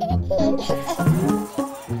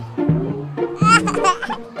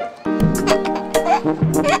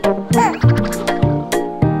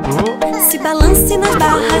 Se balance nas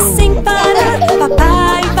barras sem parar,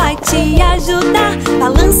 papai vai te ajudar.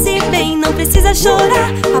 Balance bem, não precisa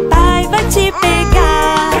chorar, papai vai te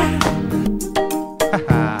pegar.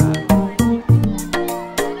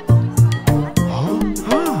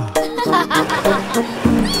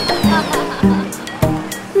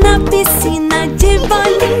 Na piscina de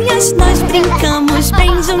bolinhas nós brincamos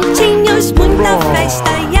bem juntinhos. Muita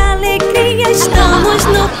festa e alegria, estamos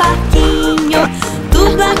no parquinho.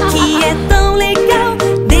 Tudo aqui é tão legal,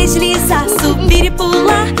 deslizar, subir e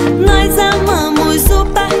pular. Nós amamos o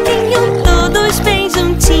parquinho, todos bem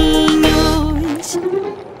juntinhos.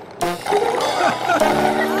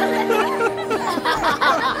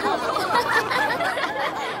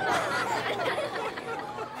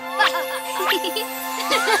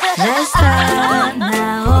 Já está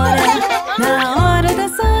na hora da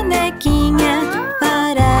sonequinha,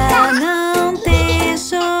 para não ter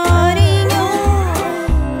chorinho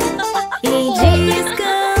e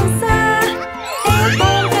descansar. É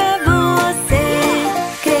bom pra você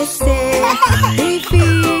crescer e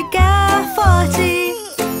ficar forte.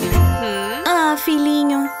 Ah,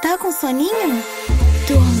 filhinho, tá com soninho?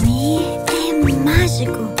 Dormir é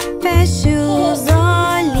mágico. Feche os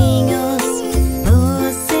olhinhos,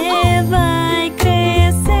 você vai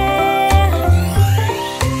crescer.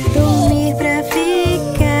 Dormir pra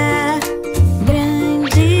ficar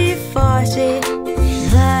grande e forte.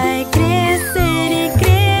 Vai crescer e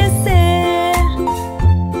crescer.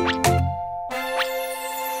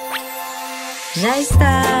 Já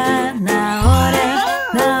está na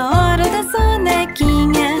hora da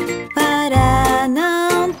sonequinha, para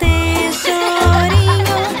não ter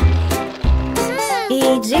chorinho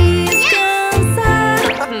e descansar.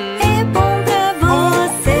 É bom pra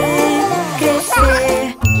você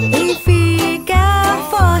crescer e ficar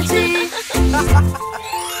forte.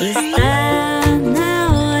 Está na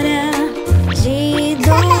hora de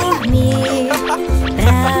dormir,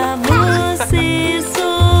 pra você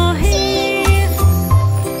sorrir.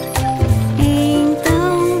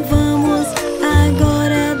 Então vamos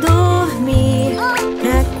agora dormir,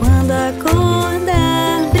 pra quando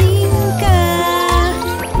acordar brincar.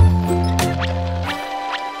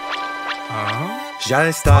 Já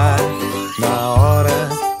está na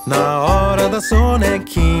hora da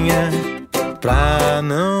sonequinha, pra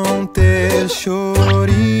não ter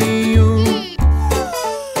chorinho.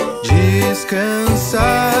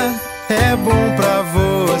 Descansar é bom pra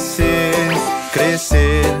você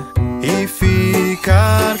crescer e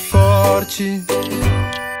ficar forte.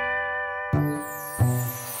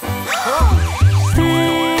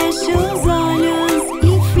 Feche os olhos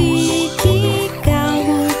e fique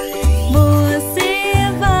calmo.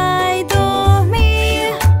 Você vai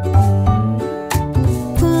dormir.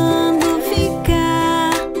 Quando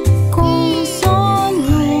ficar com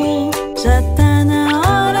sono, já tá na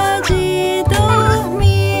hora de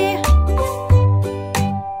dormir.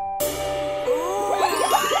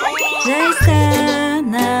 Já está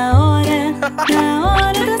na hora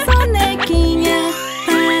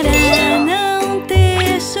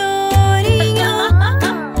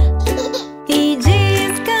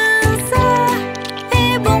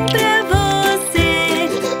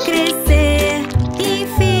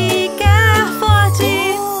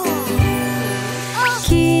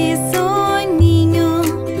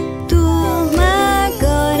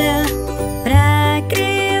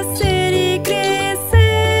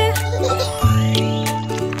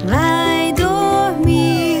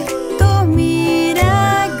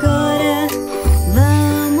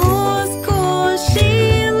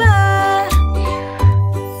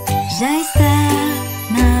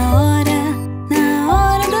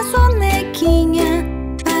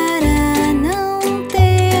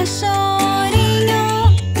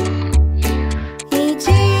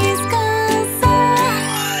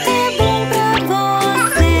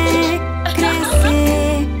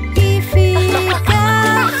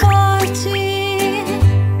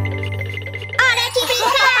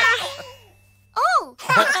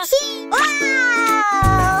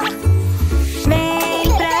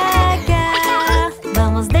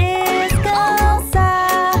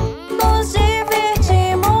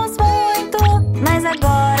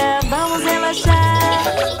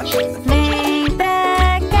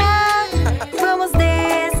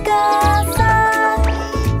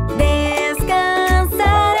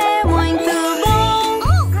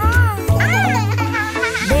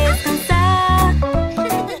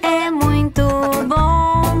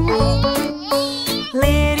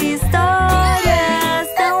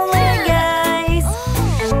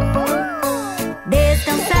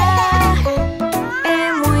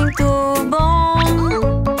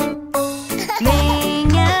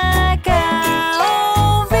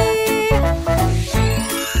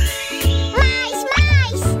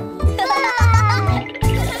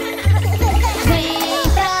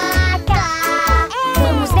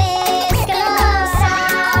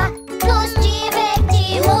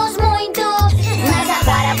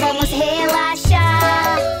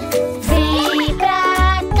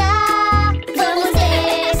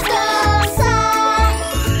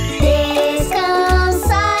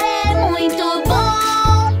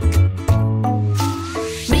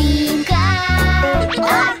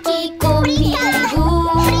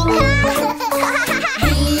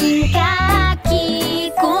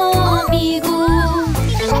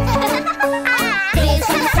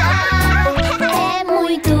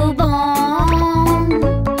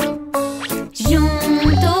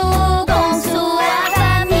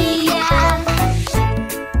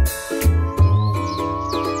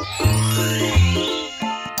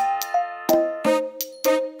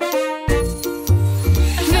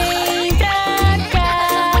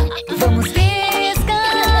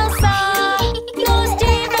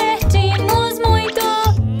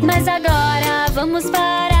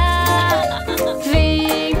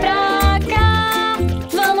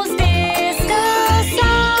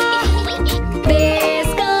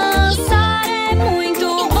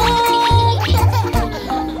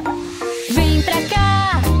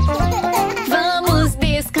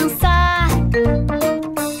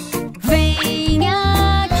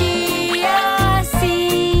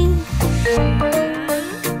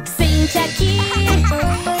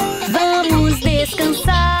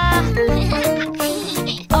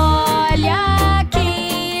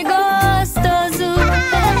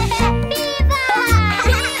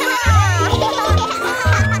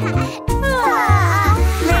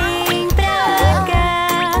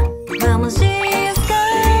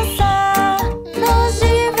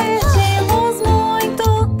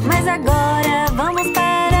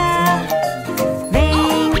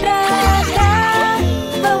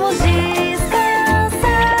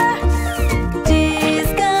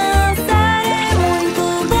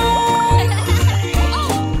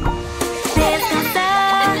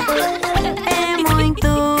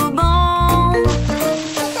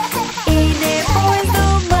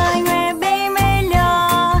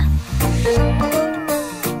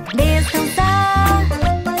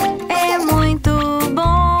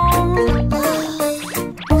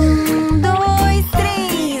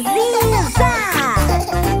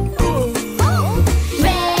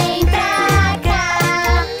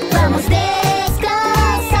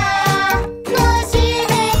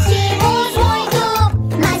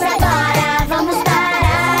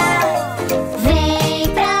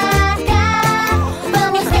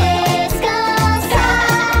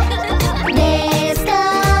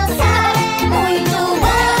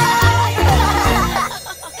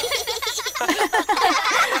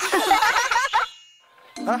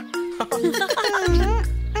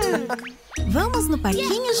no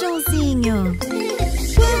parquinho, Joãozinho?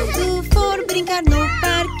 Quando for brincar no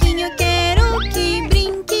parquinho, quero que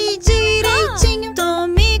brinque direitinho.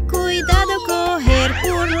 Tome cuidado ao correr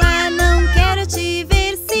por lá, não quero te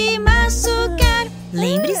ver se machucar.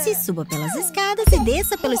 Lembre-se, suba pelas escadas e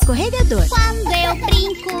desça pelo escorregador. Quando eu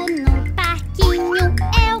brinco no parquinho,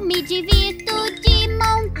 eu me divirto de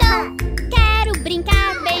montão. Quero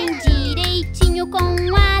brincar bem direitinho, com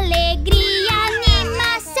alegria e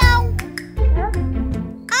animação.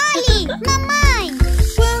 Olhe, mamãe!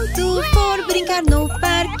 Quando for brincar no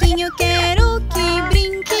parquinho, quero que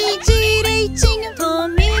brinque direitinho.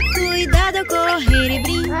 Tome cuidado ao correr e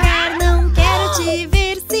brincar, não quero te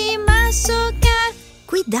ver se machucar.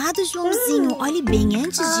 Cuidado, Joãozinho, olhe bem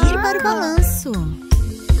antes de ir para o balanço.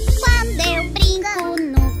 Quando eu brinco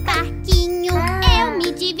no parquinho, eu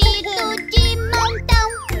me divirto de montão.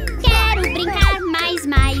 Quero brincar mais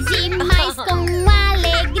e mais, com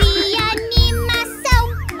alegria e animação.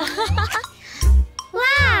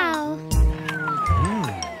 Uau!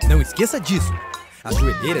 Não esqueça disso. As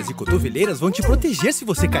joelheiras e cotoveleiras vão te proteger se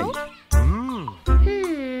você cair.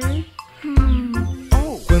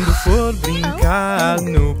 Quando for brincar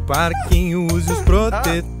no parquinho, use os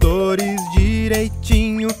protetores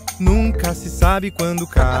direitinho. Nunca se sabe quando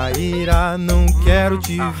cairá, não quero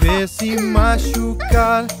te ver se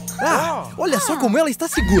machucar. Ah, olha só como ela está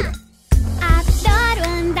segura. Adoro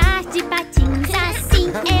andar de patins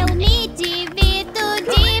assim, eu me divirto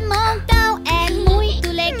de montão. É muito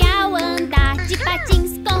legal andar de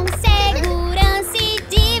patins com segurança e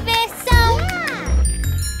diversão.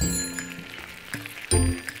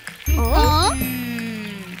 Oh?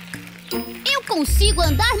 Eu consigo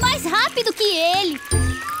andar mais rápido que ele.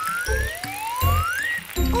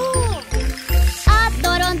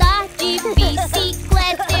 Adoro andar de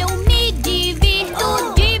bicicleta, eu me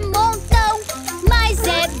divirto de montão. Mas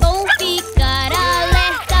é bom ficar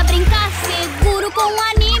alerta, brincar seguro com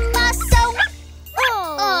animação.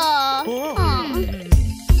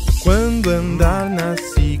 Quando andar na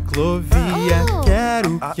ciclovia,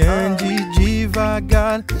 quero que ande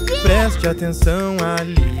devagar. Preste atenção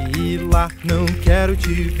ali e lá, não quero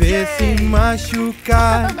te ver se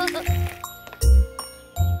machucar.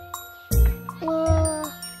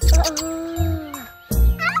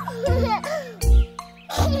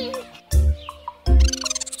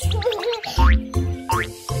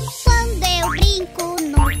 Quando eu brinco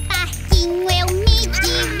no parquinho, eu me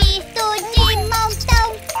divirto de montão.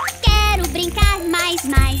 Quero brincar mais e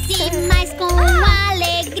mais, com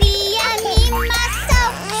alegria e animação.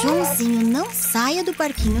 Joãozinho, não saia do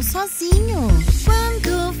parquinho sozinho.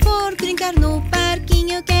 Quando for brincar no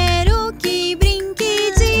parquinho, quero que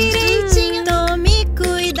brinque direitinho. Tome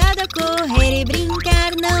cuidado ao correr e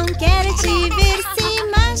brincar, não quero te ver se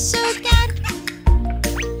machucar.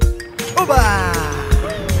 Oba!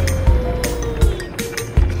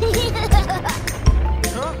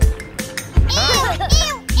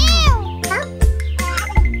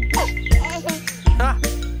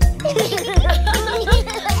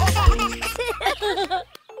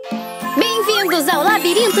 Bem-vindos ao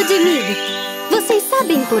labirinto de milho. Vocês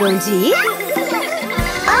sabem por onde ir?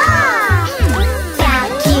 Pra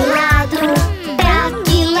que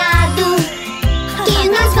lado? Que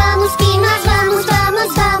nós vamos,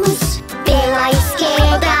 vamos. Pela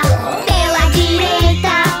esquerda, pela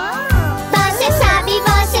direita. Você sabe,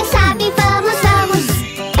 vamos.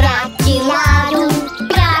 Pra que lado?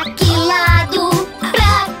 Pra que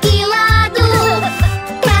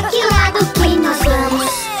lado que nós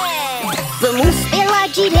vamos? Vamos pela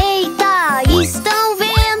direita, estão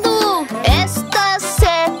vendo? É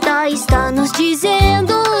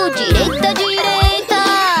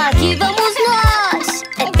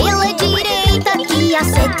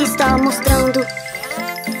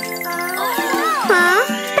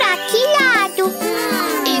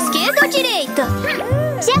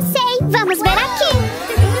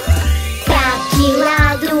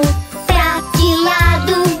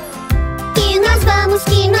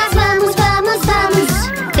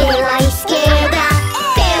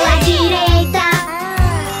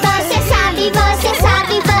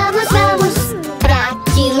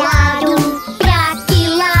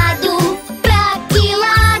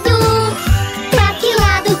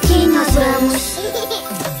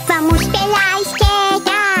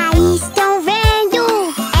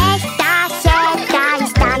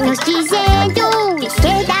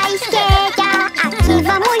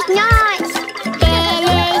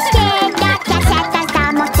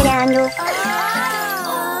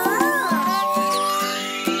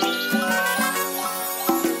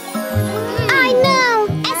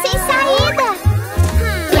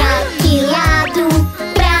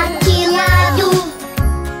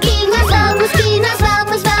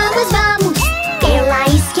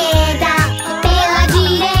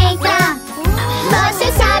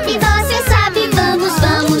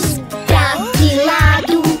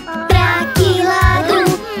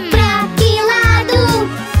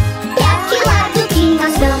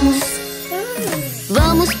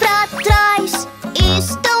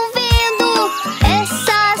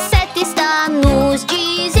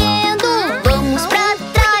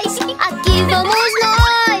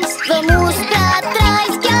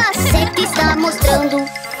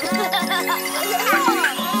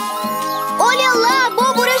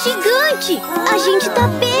gente tá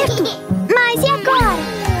perto. Mas e agora?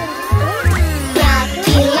 Pra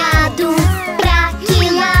que lado? Pra que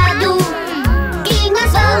lado? Que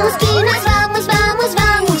nós vamos, vamos,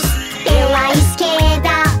 vamos. Pela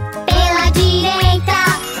esquerda, pela direita.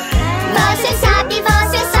 Você sabe,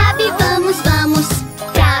 vamos, vamos.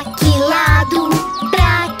 Pra que lado?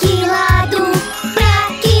 Pra que lado? Pra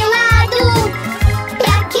que lado?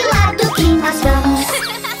 Pra que lado que nós vamos?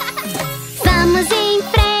 Vamos em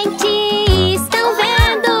frente, estão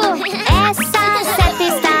vendo? Essa seta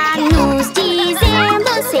está nos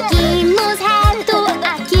dizendo. Seguimos reto,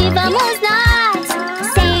 aqui vamos nós.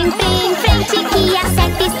 Sempre em frente que a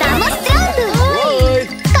seta está mostrando. Oi!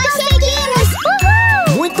 Conseguimos!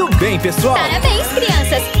 Uhul! Muito bem, pessoal! Parabéns,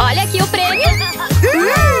 crianças! Olha aqui o prêmio!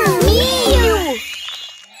 Milho!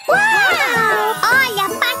 Uau! Olha,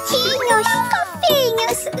 patinhos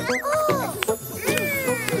fofinhos!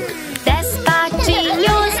 10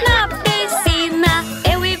 patinhos na piscina,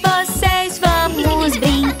 eu e vocês vamos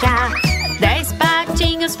brincar. 10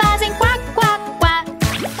 patinhos fazem quá, quá, quá.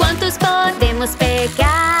 Quantos podemos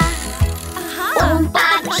pegar? Um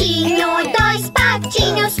patinho, 2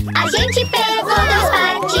 patinhos. A gente pegou 2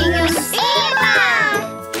 patinhos. Eba!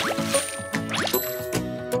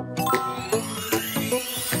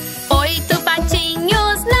 8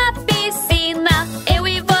 patinhos na piscina, eu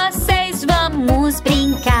e vocês vamos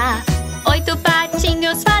brincar. 8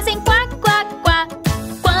 patinhos fazem quá, quá, quá.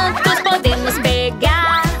 Quantos podemos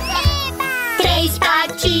pegar? 3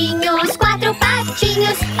 patinhos, 4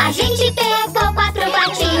 patinhos. A gente pegou 4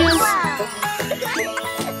 patinhos.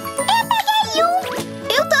 Eu peguei um.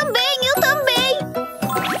 Eu também.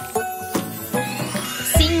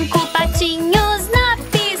 5 patinhos na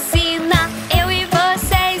piscina, eu e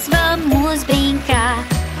vocês vamos brincar.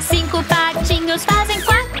 5 patinhos fazem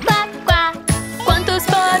quá, quá, quá. Quantos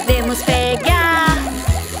podemos pegar?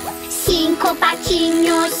 5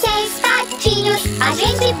 patinhos, 6 patinhos. A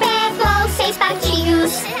gente pegou 6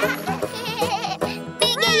 patinhos.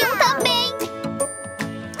 Peguei um também.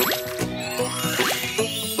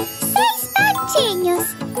 6 patinhos.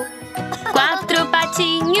 4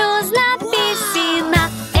 patinhos na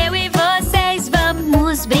piscina, eu e vocês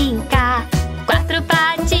vamos brincar. 4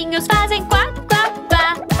 patinhos fazem quá, quá,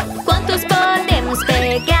 quá. Quantos podemos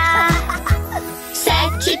pegar?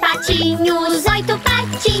 7 patinhos, 8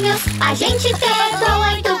 patinhos. A gente pegou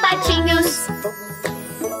 8 patinhos.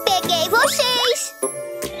 Peguei vocês.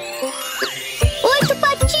 8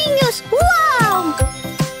 patinhos. Uau!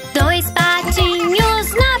 2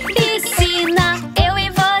 patinhos na piscina, eu e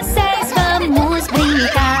vocês vamos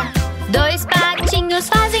brincar. 2 patinhos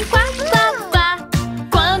fazem quá, quá, quá.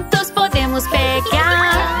 Quantos podemos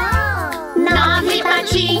pegar? 9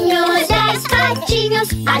 patinhos, 10 patinhos.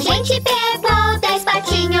 A gente pegou 10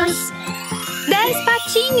 patinhos. 10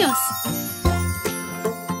 patinhos.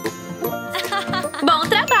 Bom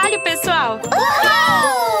trabalho, pessoal!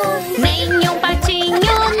 Uhul! Nenhum patinho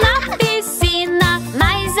na piscina,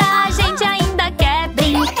 mas a gente ainda quer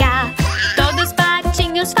brincar. Todos os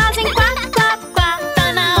patinhos fazem quá, quá, quá.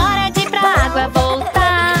 Tá na hora de ir pra água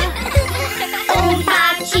voltar. 1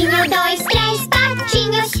 patinho, 2, 3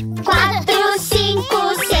 patinhos. 4,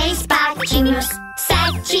 5, 6 patinhos.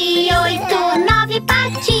 7, 8, 9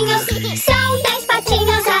 patinhos. São 10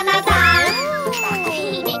 patinhos a nadar.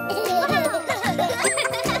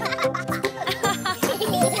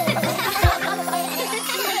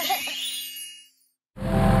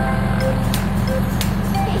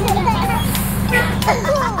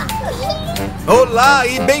 Olá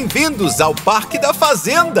e bem-vindos ao Parque da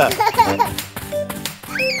Fazenda!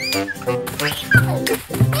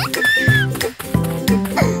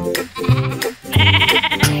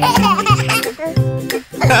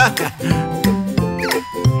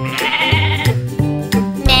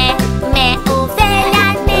 Mé,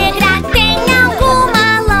 ovelha negra, tem alguma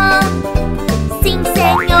lã? Sim,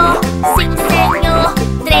 senhor,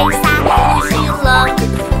 3 sacos de lã.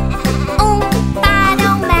 Um para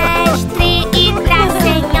o mestre e pra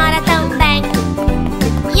senhora também.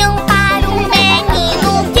 E um para o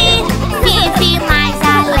menino que vive mais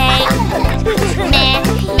além. Mé,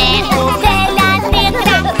 ovelha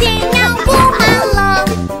negra, tem alguma lã?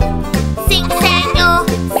 Sim, senhor,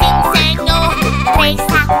 3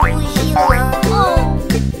 sacos de lã.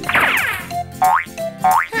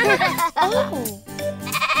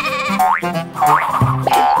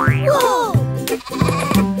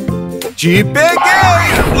 Te peguei!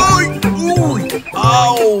 Ui!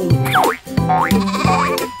 Au!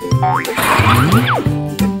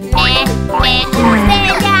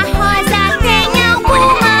 Ovelha rosa, tem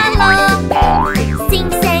alguma lã? Sim,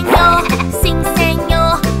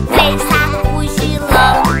 senhor, 3 sacos de lã.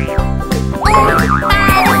 Um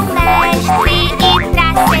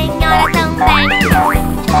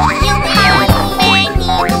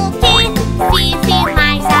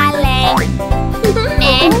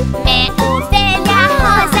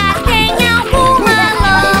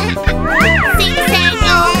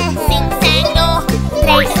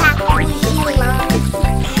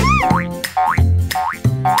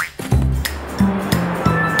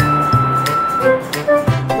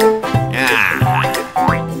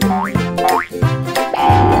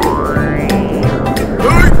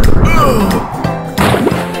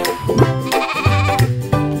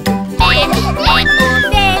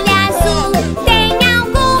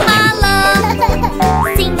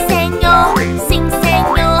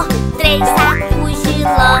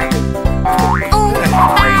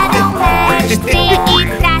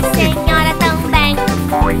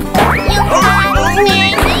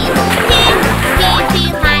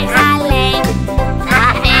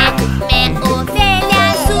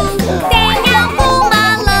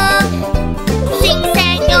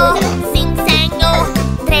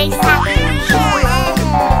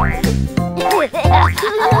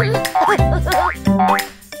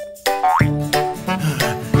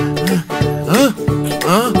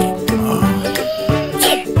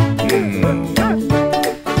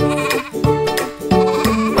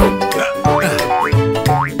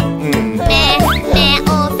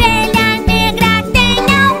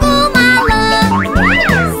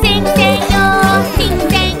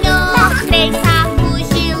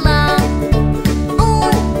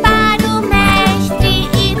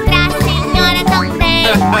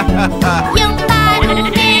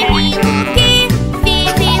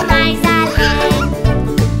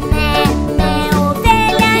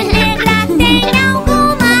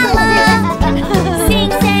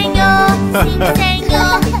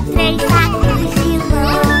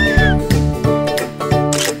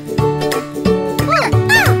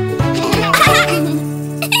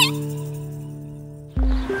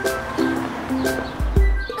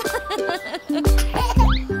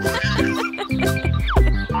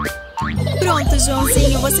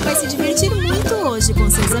hoje com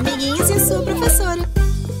seus amiguinhos e a sua professora.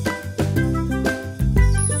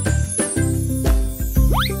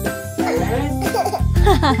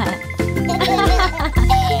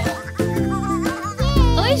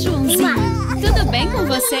 Oi, Joãozinho. Tudo bem com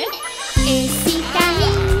você? Esse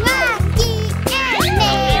carrinho aqui é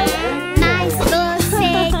meu, mas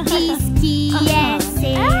você diz que é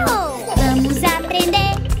seu. Vamos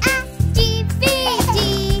aprender a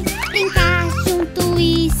dividir, brincar junto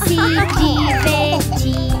e se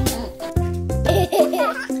divertir.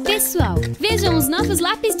 Pessoal, vejam os novos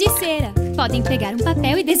lápis de cera. Podem pegar um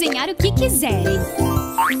papel e desenhar o que quiserem.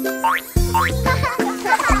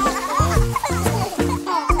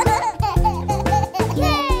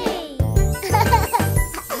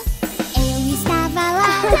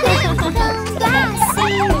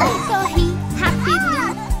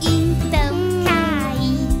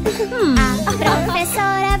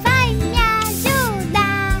 Professora vai me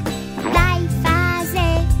ajudar, vai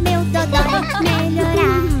fazer meu dodó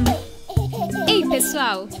melhorar. Ei,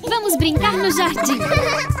 pessoal, vamos brincar no jardim.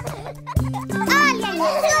 Olha aí,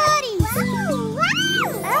 flores!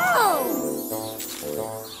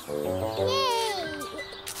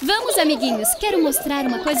 Vamos, amiguinhos, quero mostrar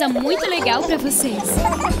uma coisa muito legal pra vocês.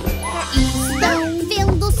 Estão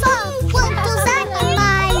vendo só quantos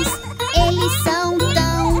animais? Eles são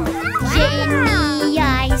tão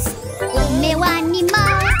geniais. O meu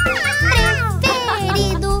animal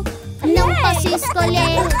preferido, não posso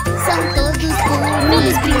escolher, são todos bonitos.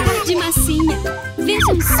 Vamos brincar de massinha.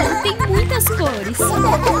 Vejam só, tem muitas cores.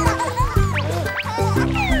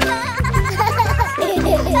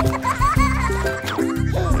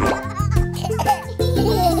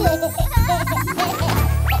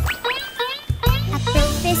 A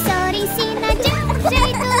professora ensina de um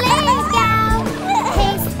jeito legal.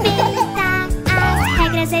 Respeitar as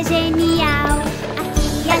regras é genial. Aqui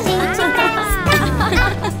a gente presta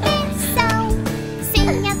atenção, sem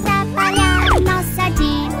atrapalhar nossa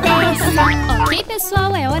diversão. Ok,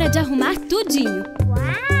 pessoal, é hora de arrumar tudinho.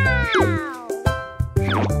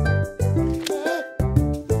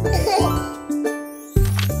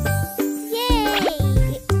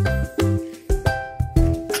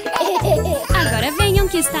 Agora venham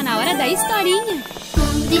que está na hora da historinha.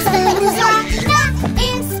 Quando estamos lá na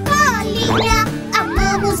escolinha,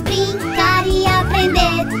 amamos brincar e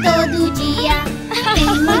aprender todo dia. Tem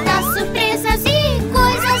muitas surpresas e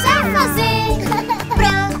coisas a fazer.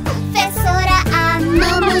 Professora,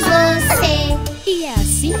 amamos você. E é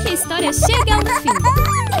assim que a história chega ao fim.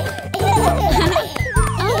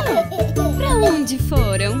 Pra onde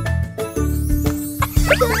foram?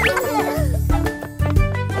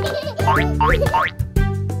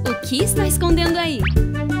 O que está escondendo aí?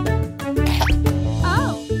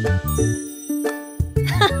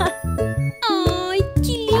 Ai,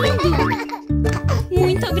 que lindo!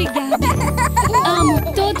 Muito obrigada!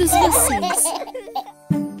 Amo todos vocês!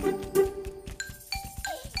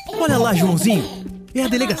 Olha lá, Joãozinho. É a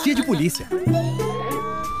delegacia de polícia.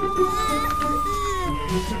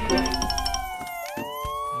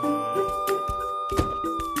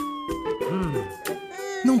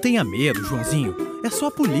 Não tenha medo, Joãozinho. É só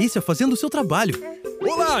a polícia fazendo o seu trabalho.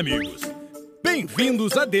 Olá, amigos.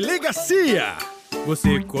 Bem-vindos à delegacia.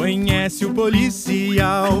 Você conhece o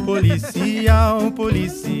policial, policial,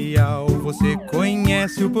 policial. Você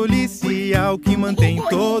conhece o policial que mantém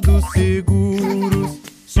todos seguros.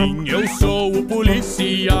 Sim, eu sou o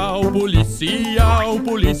policial, policial,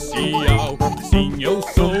 policial. Sim, eu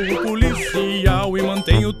sou o policial e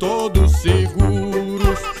mantenho todos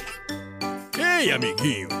seguros. Ei,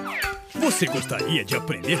 amiguinho, você gostaria de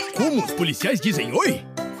aprender como os policiais dizem oi?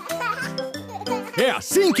 É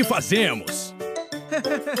assim que fazemos!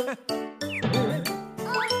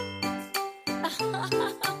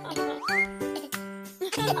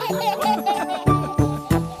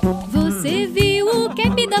 Você viu o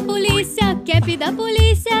cap da polícia, cap da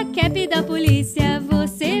polícia, cap da polícia.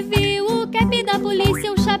 Você viu o cap da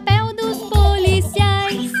polícia, o chapéu dos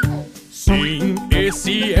policiais. Sim,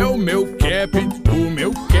 esse é o meu cap, o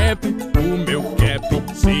meu cap, o meu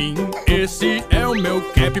cap. Sim, esse é o meu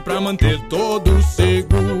cap pra manter todos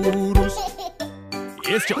seguros.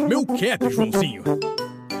 Este é o meu cap, Joãozinho.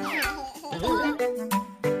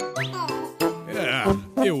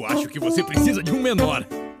 Eu acho que você precisa de um menor.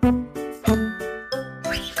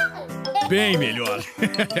 Bem melhor.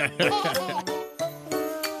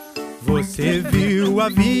 Você viu a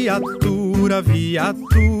viatura,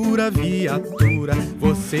 viatura, viatura.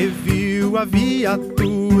 Você viu a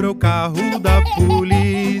viatura, o carro da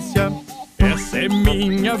polícia. Essa é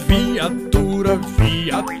minha viatura,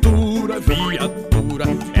 viatura, viatura.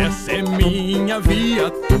 Essa é minha minha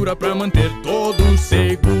viatura pra manter todos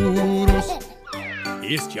seguros.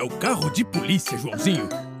 Este é o carro de polícia, Joãozinho.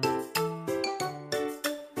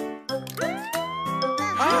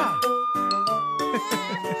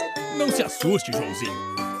 Não se assuste, Joãozinho.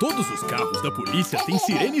 Todos os carros da polícia têm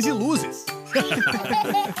sirenes e luzes.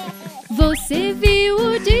 Você viu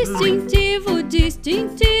o distintivo,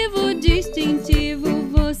 distintivo, distintivo.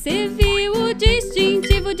 Você viu o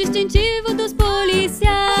distintivo, distintivo dos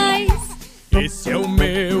policiais. Esse é o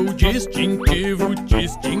meu distintivo,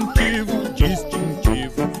 distintivo,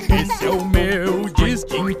 distintivo. Esse é o meu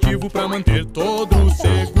distintivo pra manter todos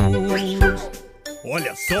seguros.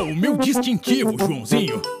 Olha só o meu distintivo,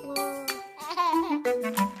 Joãozinho.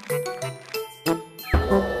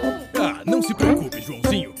 Não se preocupe,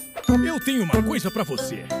 Joãozinho. Eu tenho uma coisa pra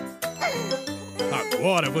você.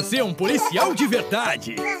 Agora você é um policial de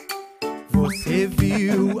verdade. Você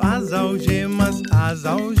viu as algemas, as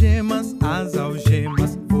algemas, as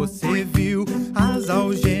algemas. Você viu as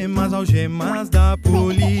algemas, algemas da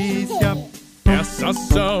polícia. Essas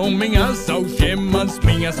são minhas algemas,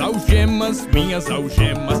 minhas algemas, minhas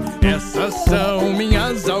algemas. Essas são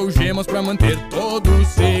minhas algemas pra manter todos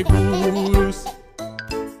seguros.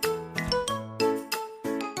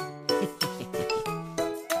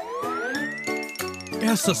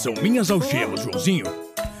 Essas são minhas algemas, Joãozinho.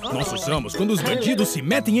 Nós usamos quando os bandidos se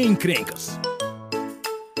metem em encrencas.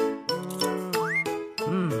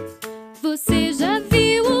 Você já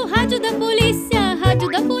viu o rádio da polícia?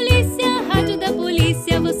 Rádio da polícia, rádio da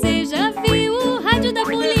polícia. Você já viu o rádio da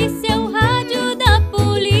polícia? O rádio da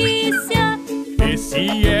polícia.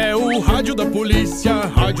 Esse é o rádio da polícia,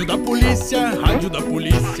 rádio da polícia, rádio da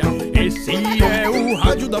polícia. Esse é o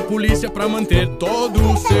rádio da polícia pra manter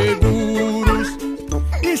todos seguros.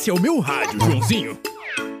 Esse é o meu rádio, Joãozinho.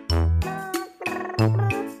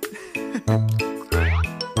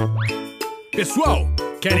 Pessoal,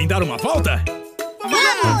 querem dar uma volta?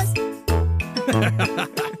 Vamos!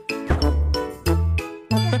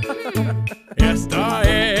 Esta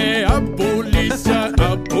é a polícia,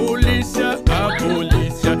 a polícia, a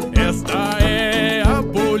polícia. Esta é a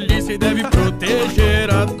polícia e deve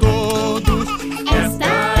proteger a todos. Esta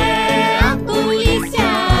é a polícia,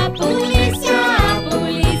 a polícia, a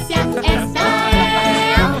polícia. Esta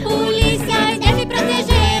é a polícia e deve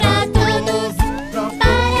proteger a todos.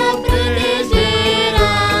 Para proteger a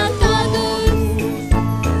todos.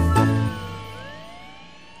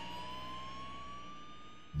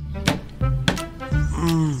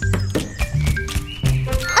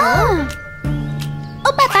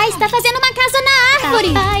 O papai está fazendo uma casa na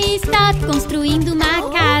árvore. Papai está construindo uma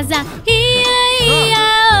casa. Ia-ia-oh.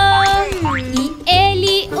 E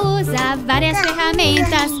ele usa várias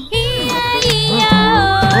ferramentas.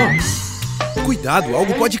 Ia-ia-oh. Cuidado,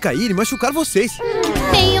 algo pode cair e machucar vocês.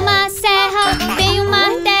 Tem uma serra, tem um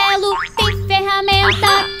martelo, tem ferramenta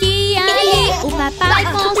aqui e ali. O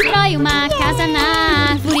papai constrói uma casa na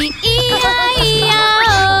árvore.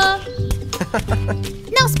 Ia-ia-oh.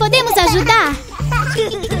 Nós podemos ajudar?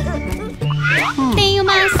 Tem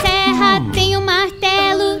uma serra, tem um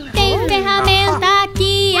martelo, tem ferramenta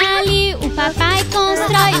aqui e ali. O papai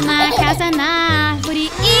constrói uma casa na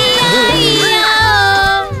árvore.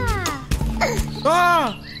 Ia-ia-oh.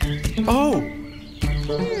 Ah! Oh!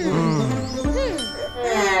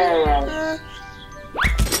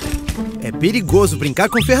 É perigoso brincar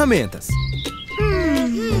com ferramentas.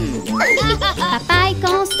 Papai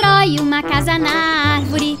constrói uma casa na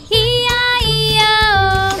árvore.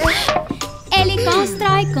 Ia-ia-oh. Ele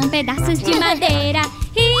constrói com pedaços de madeira.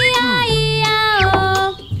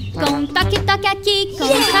 Ia-ia-oh. Com toque-toque aqui, com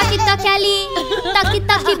toque-toque ali.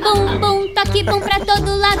 Toque-toque bum, bum, toque bum pra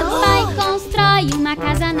todo lado. Pai constrói uma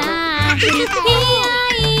casa na árvore.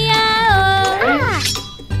 Ia-ia-oh.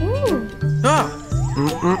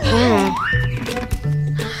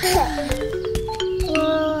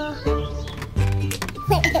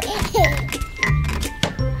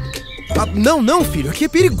 Não, não, filho. Aqui é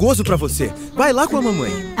perigoso pra você. Vai lá com a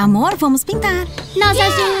mamãe. Amor, vamos pintar. Nós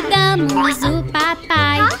ajudamos o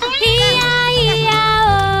papai.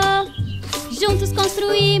 Ia-ia-oh. Juntos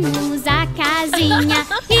construímos a casinha.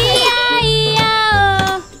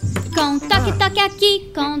 Ia-ia-oh. Com toque-toque aqui,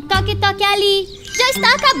 com toque-toque ali. Já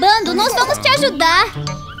está acabando, nós vamos te ajudar.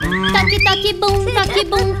 Toque-toque bum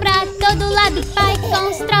pra todo lado. Pai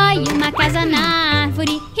constrói uma casa na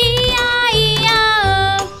árvore. Ia-ia-oh.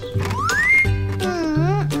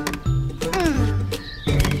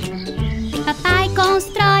 Papai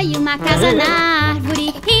constrói uma casa na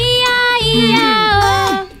árvore.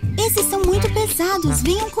 Ia-ia-oh. Esses são muito pesados.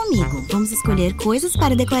 Venham comigo. Vamos escolher coisas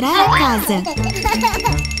para decorar a casa.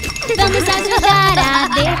 Vamos ajudar a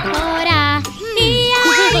decorar.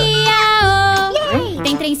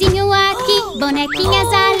 Benzinho aqui, bonequinhas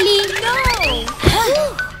ali.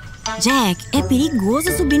 Jack, é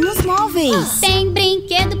perigoso subir nos móveis. Tem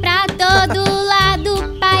brinquedo pra todo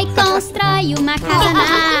lado. Pai constrói uma casa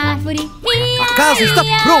na árvore. A casa está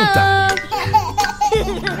pronta!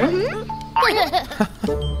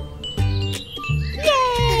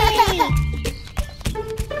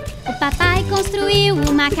 O papai construiu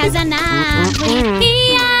uma casa na árvore.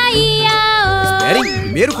 Ia-ia-oh. Esperem,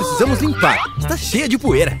 primeiro precisamos limpar. Está cheia de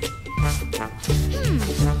poeira.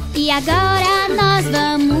 E agora nós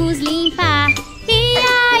vamos limpar.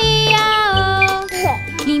 Ia-ia-oh.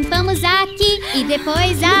 Limpamos aqui e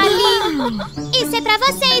depois ali. Isso é pra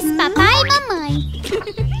vocês, papai e mamãe.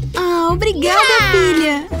 Ah, obrigada,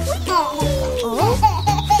 filha.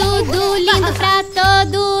 Tudo lindo pra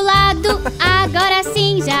todo lado. Agora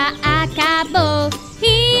sim já acabou.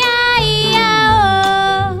 Ia-ia-oh.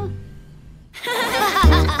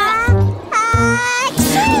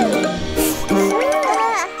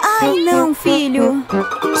 Ai, não, filho.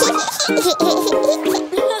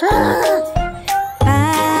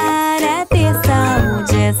 Para ter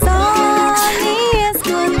saúde é só me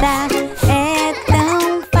escutar. É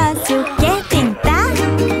tão fácil, quer tentar?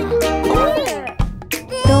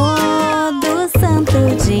 Todo santo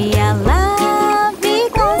dia lave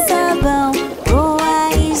com sabão. Boa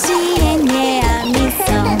higiene é a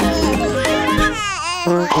missão.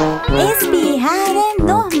 Espirrar é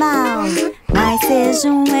normal, mas seja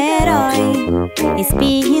um herói.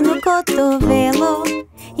 Espirre no cotovelo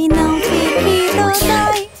e não fique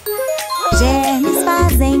dodói. Germes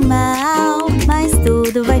fazem mal, mas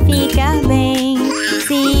tudo vai ficar bem.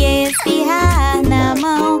 Se espirrar na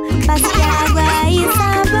mão, passe água e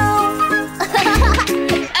sabão.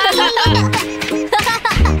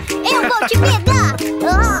 Eu vou te pegar.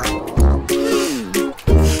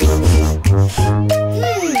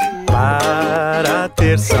 Para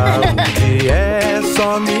ter saúde é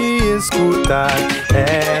só me escutar.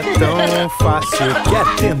 É tão fácil, quer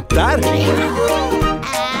tentar?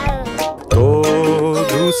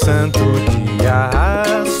 Todo santo dia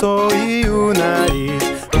assoe o nariz.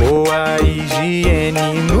 Boa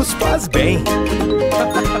higiene nos faz bem.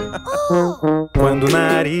 Quando o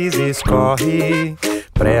nariz escorre,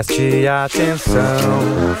 preste atenção.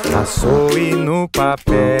 Assoe no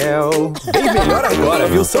papel. Bem melhor agora,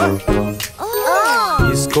 viu só?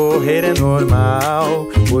 Escorrer é normal,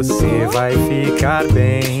 você vai ficar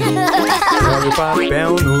bem. Jogue o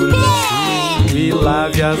papel no lixo e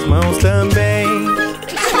lave as mãos também.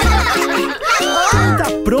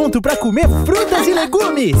 Tá pronto pra comer frutas e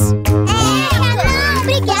legumes?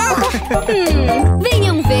 Obrigada.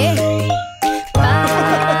 Venham ver.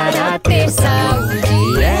 Para ter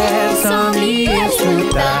saúde É só me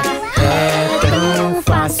escutar. É tão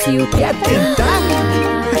fácil, quer tentar?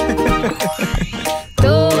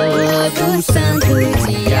 todo santo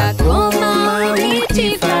dia coma e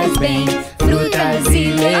te faz bem. Frutas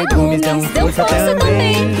e legumes dão força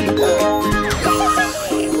também.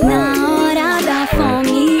 Na hora da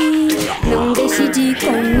fome, não deixe de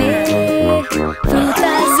comer.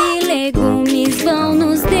 Frutas e legumes vão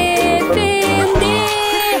nos defender.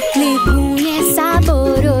 Legume é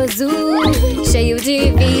saboroso, cheio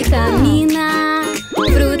de vitamina.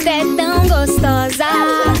 Fruta é tão gostosa,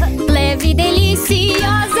 leve e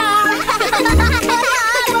deliciosa.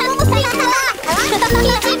 Vamos brincar!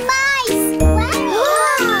 Que demais!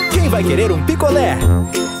 Quem vai querer um picolé?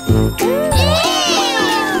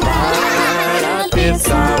 Para ter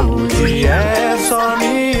saúde é só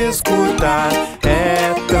me escutar.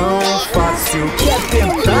 É tão fácil, quer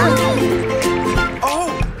tentar?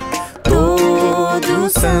 Todo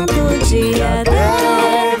santo dia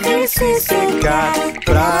deve se secar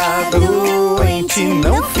pra doente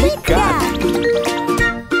não ficar.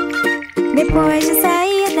 Depois de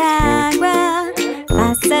sair da água,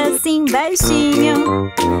 faça assim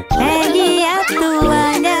baixinho. Pegue a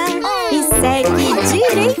toalha e segue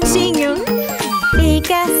direitinho.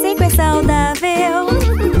 Fica seco é saudável,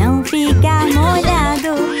 não fica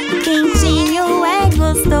molhado. Quentinho é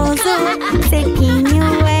gostoso, sequinho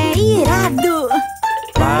é irado.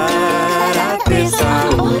 Para ter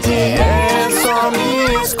saúde é só me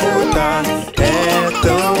escutar. É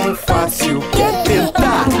tão fácil, quer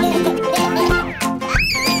tentar?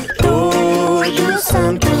 Todo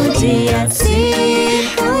santo dia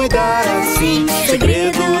se cuidar assim.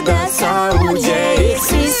 Segredo da saúde é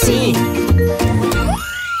esse sim.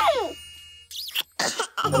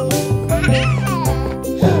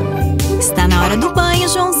 Está na hora do banho,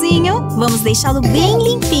 Joãozinho. Vamos deixá-lo bem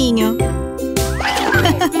limpinho.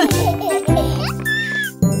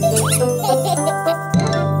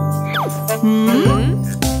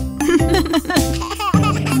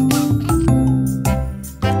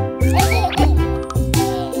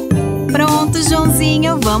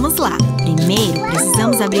 Primeiro,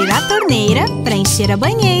 precisamos abrir a torneira para encher a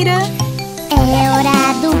banheira. É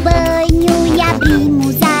hora do banho e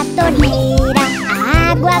abrimos a torneira.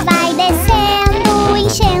 A água vai descendo,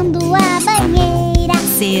 enchendo a banheira.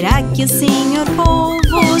 Será que o senhor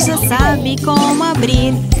polvo já sabe como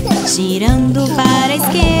abrir? Girando para a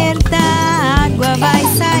esquerda, a água vai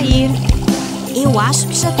sair. Eu acho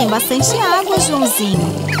que já tem bastante água,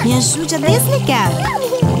 Joãozinho. Me ajude a desligar.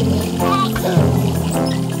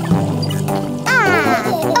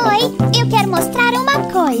 Oi, eu quero mostrar uma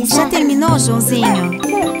coisa. Já terminou, Joãozinho?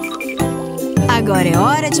 Agora é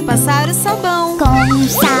hora de passar o sabão. Com um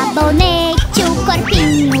sabonete o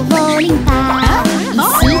corpinho vou limpar. E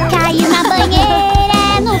se cair na banheira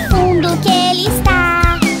é no fundo que ele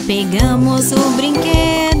está. Pegamos o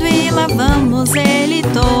brinquedo e lavamos ele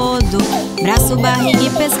todo. Braço, barriga e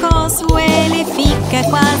pescoço, ele fica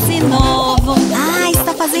quase novo. Ah,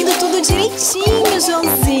 está fazendo tudo direitinho,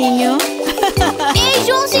 Joãozinho. Ei,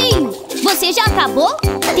 Joãozinho, você já acabou?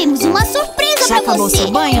 Temos uma surpresa pra você. Já acabou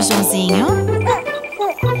seu banho, Joãozinho?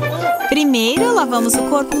 Primeiro lavamos o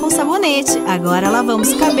corpo com sabonete. Agora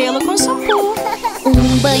lavamos o cabelo com shampoo.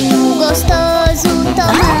 Um banho gostoso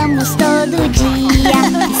tomamos todo dia.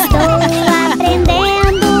 Estou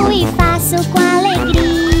aprendendo e faço com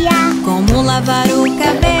alegria. Como lavar o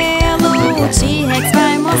cabelo, o T-Rex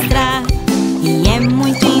vai mostrar. E é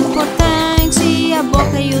muito importante a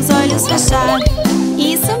boca e os olhos fechar.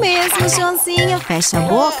 Isso mesmo, Joãozinho. Fecha a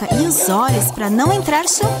boca e os olhos para não entrar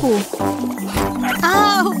shampoo.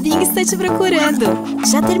 Ah, o Bing está te procurando.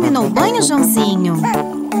 Já terminou o banho, Joãozinho?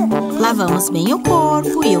 Lavamos bem o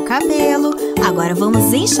corpo e o cabelo. Agora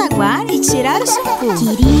vamos enxaguar e tirar o shampoo.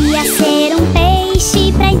 Queria ser um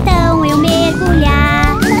peixe pra então eu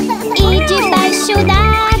mergulhar e debaixo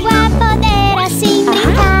d'água poder assim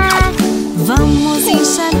brincar. Vamos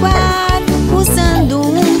enxaguar usando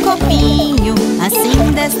um copinho.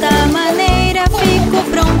 Assim, desta maneira, fico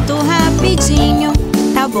pronto rapidinho.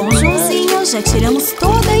 Tá bom, Joãozinho, já tiramos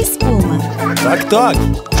toda a espuma. Toque, toque!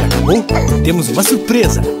 Já acabou? Temos uma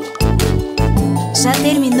surpresa! Já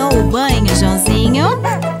terminou o banho, Joãozinho?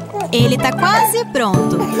 Ele tá quase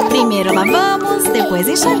pronto. Primeiro lavamos, depois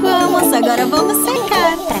enxaguamos, agora vamos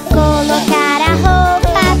secar. Pra colocar a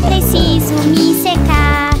roupa preciso me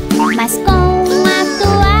secar. Mas com uma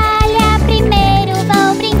toalha primeiro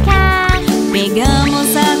vou brincar.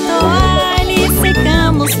 Pegamos a toalha e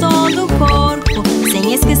secamos todo o corpo,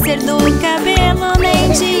 sem esquecer do cabelo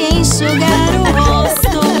nem de enxugar o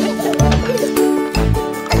rosto.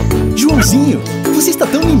 Joãozinho, você está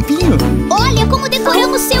tão limpinho! Olha como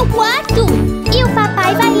decoramos seu quarto! E o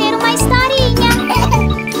papai vai ler uma historinha.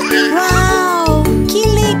 Uau, que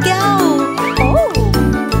legal!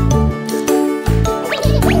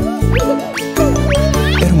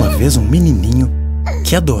 Era uma vez um menininho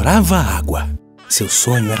que adorava a água. Seu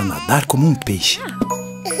sonho era nadar como um peixe.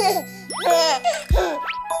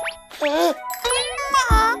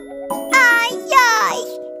 Ai, ai!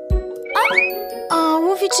 Ah, o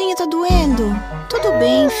ouvidinho tá doendo. Tudo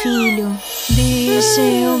bem, filho. Deixa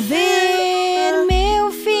eu ver,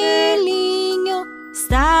 meu filhinho.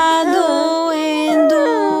 Está doendo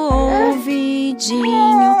o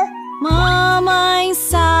ouvidinho. Mamãe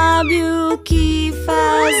sabe o que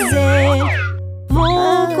fazer.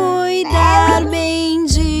 Vou cuidar bem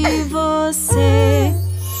de você.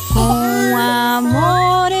 Com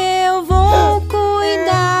amor eu vou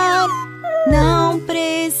cuidar. Não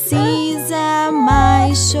precisa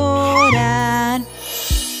mais chorar.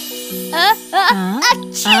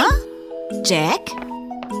 Jack?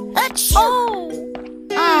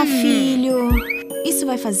 Ah, filho. Isso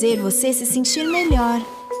vai fazer você se sentir melhor.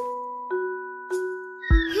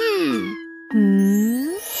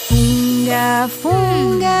 Funga,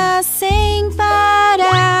 funga sem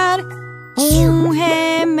parar. Um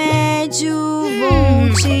remédio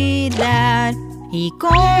vou te dar. E com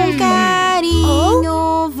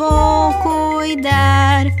carinho vou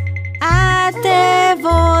cuidar até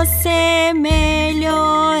você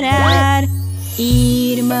melhorar.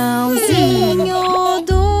 Irmãozinho,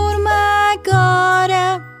 durma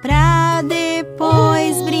agora pra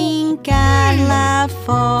depois brincar lá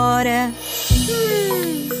fora.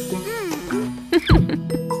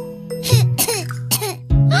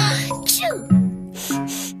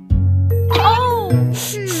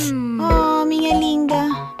 Oh, minha linda,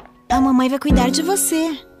 a mamãe vai cuidar de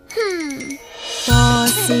você.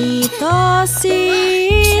 Tosse, tosse,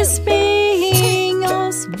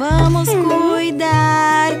 espirrinhos, vamos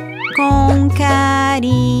cuidar com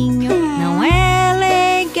carinho. Não é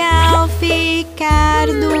legal ficar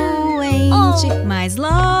doente, mas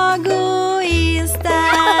logo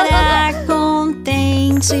estará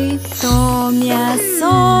contente. quente. Tome a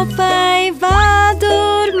sopa e vá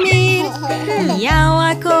dormir. E ao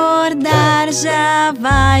acordar já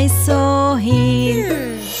vai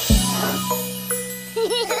sorrir.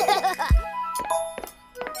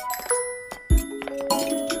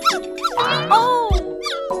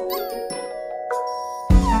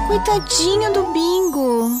 Coitadinho do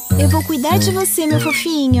Bingo. Eu vou cuidar de você, meu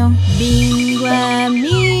fofinho. Bingo,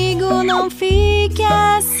 amigo, não fique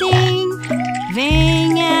assim.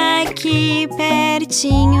 Vem aqui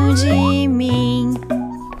pertinho de mim.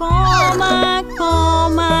 Coma,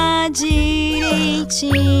 coma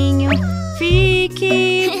direitinho.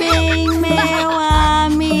 Fique bem, meu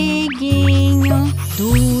amiguinho.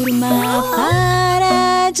 Durma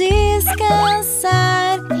para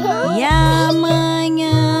descansar. E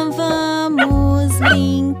amanhã vamos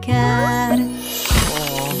brincar.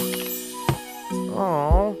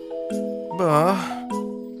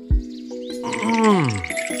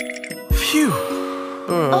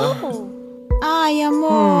 Ai,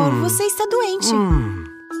 amor, você está doente.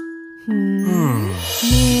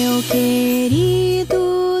 Meu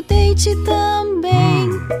querido, deite também.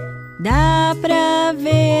 Dá pra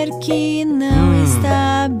ver que não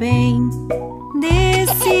está bem.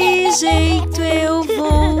 Desse jeito eu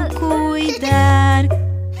vou cuidar,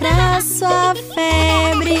 pra sua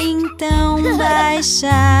febre então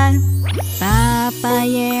baixar.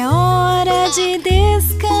 Papai, é hora de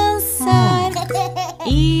descansar,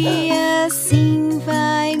 e assim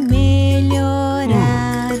vai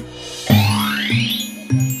melhorar.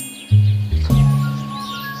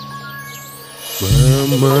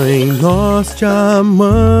 Mamãe, nós te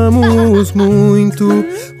amamos muito.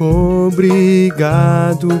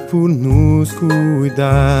 Obrigado por nos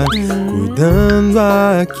cuidar. Cuidando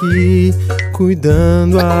aqui,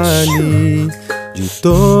 cuidando ali, de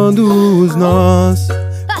todos nós,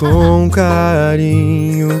 com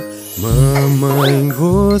carinho. Mamãe,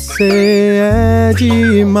 você é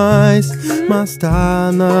demais, mas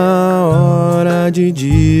tá na hora de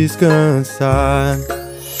descansar.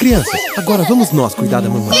 Crianças, agora vamos nós cuidar da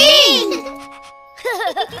mamãe. Sim!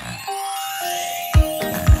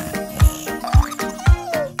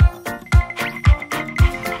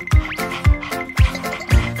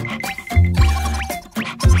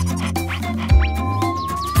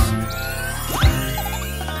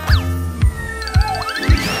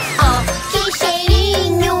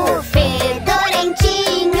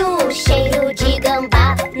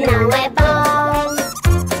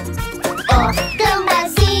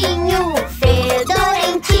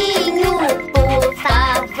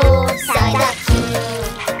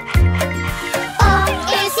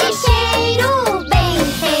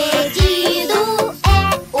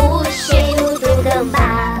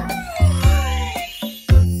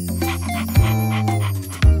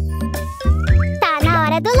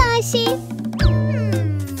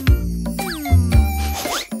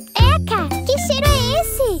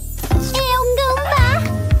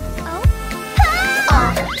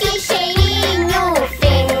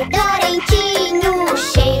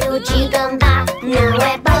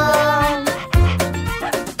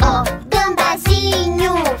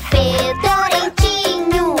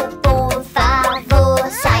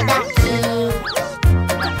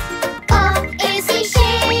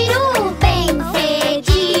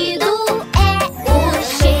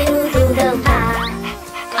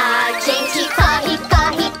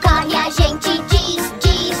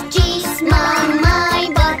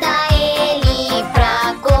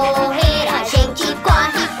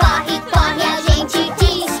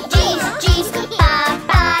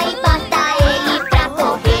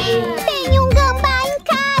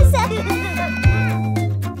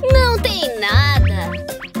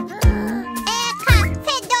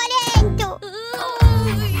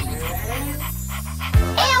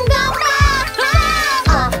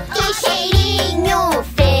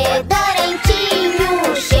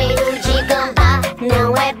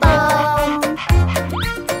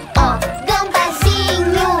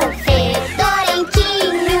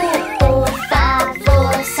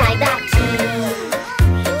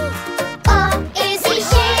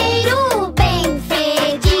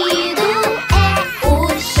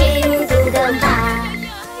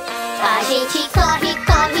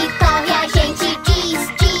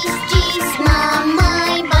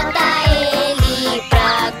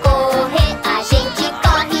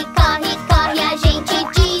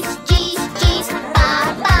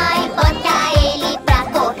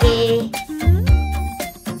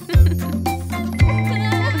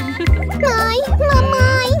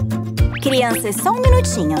 Crianças, só um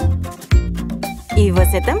minutinho. E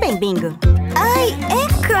você também, Bingo. Ai,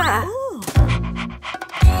 Eca!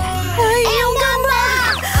 É um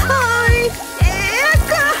gambá!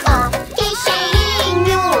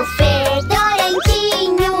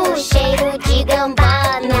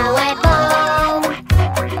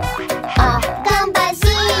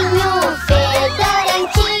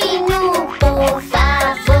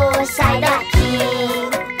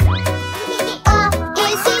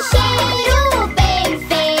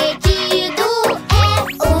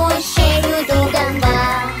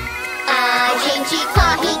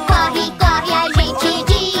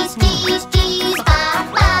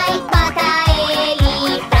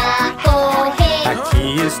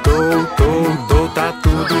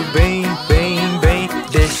 bem, bem, bem.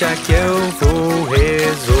 Deixa que eu vou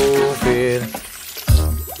resolver.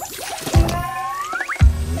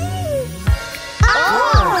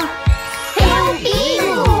 É um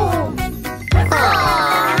bingo!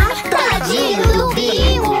 Tadinho do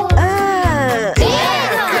bingo!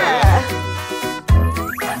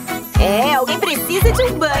 Alguém precisa de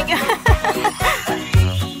um banho.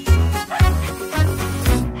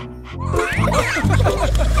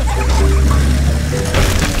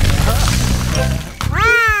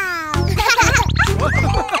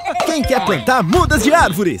 Quem quer plantar mudas de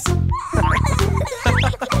árvores?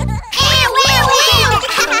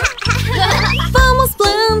 Vamos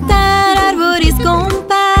plantar árvores com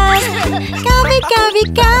paz. Cave,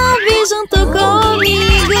 cave, cave junto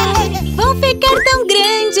comigo. Vão ficar tão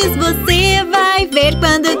grandes, você vai ver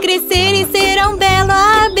quando crescerem será um belo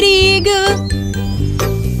abrigo.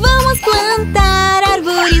 Vamos plantar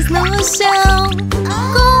árvores no chão.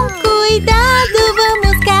 Com cuidado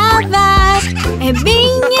vamos cavar. É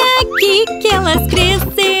bem aqui que elas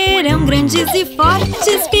crescerão, grandes e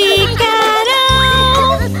fortes ficarão.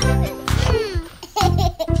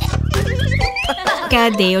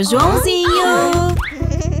 Cadê o Joãozinho?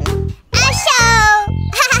 Achou!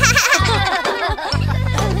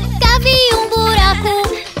 Cave um buraco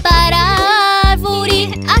para a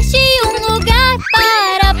árvore. Achei um lugar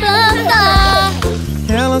para plantar.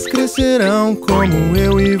 Elas crescerão como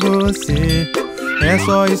eu e você. É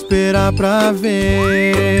só esperar pra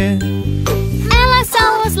ver. Elas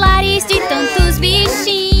são os lares de tantos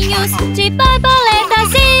bichinhos, de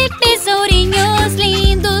borboletas e besourinhos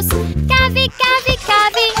lindos. Cave, cave,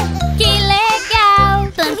 cave, que legal!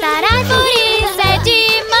 Plantar árvores é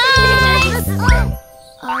demais!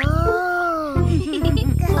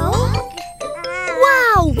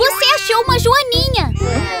 Uau! Você achou uma joaninha!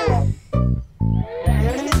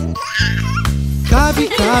 Cave,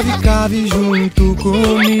 cave, cave junto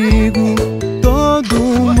comigo. Todo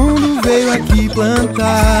mundo veio aqui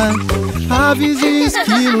plantar. Aves e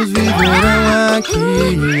esquilos viverão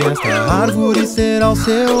aqui. Esta árvore será o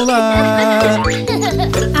seu lar.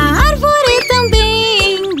 A árvore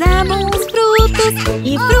também dá bons frutos.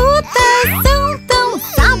 E frutas são tão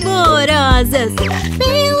saborosas.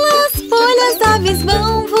 Pelas folhas aves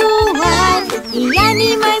vão voar. E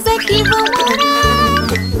animais aqui vão morar.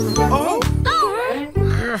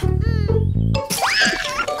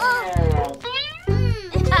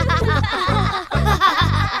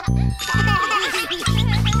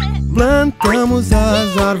 Plantamos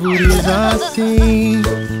as árvores assim,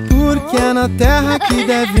 porque é na terra que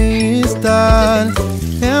devem estar.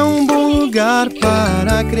 É um bom lugar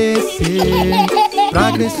para crescer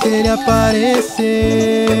e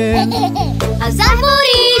aparecer. As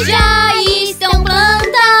árvores já estão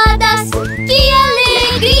plantadas. Que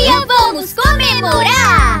alegria, vamos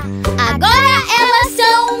comemorar! Agora elas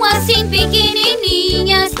são assim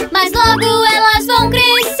pequenininhas, mas logo elas vão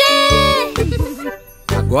crescer.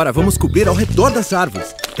 Agora vamos cobrir ao redor das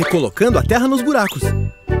árvores, recolocando a terra nos buracos.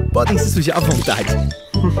 Podem se sujar à vontade.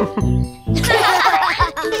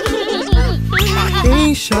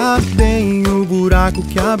 Encha bem o buraco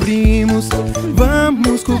que abrimos.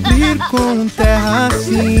 Vamos cobrir com terra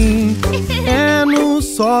assim. É no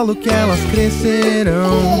solo que elas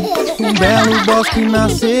crescerão. Um belo bosque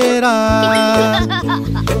nascerá.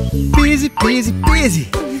 Pise, pise, pise.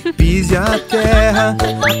 Pise a terra.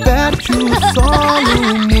 Aperte o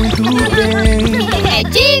solo muito bem. É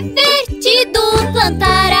divertido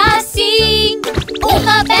plantar assim.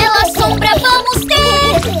 Uma bela sombra vamos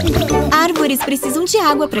ter. Árvores precisam de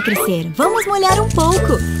água para crescer. Vamos molhar um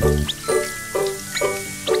pouco.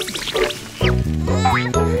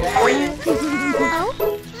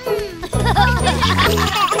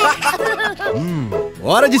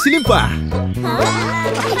 Hora de se limpar.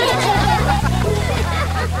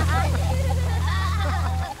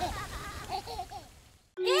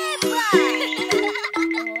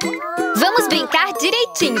 Vamos brincar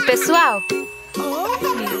direitinho, pessoal.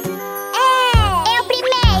 Eu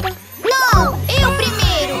primeiro! Não! Eu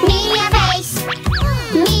primeiro! Minha vez!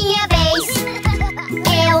 Minha vez!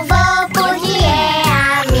 Eu vou porque é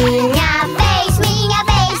a minha vez! Minha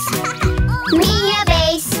vez! Minha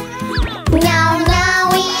vez! Não, não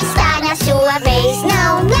está na sua vez!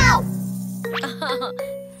 Não, não!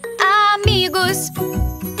 Amigos,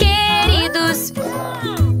 queridos,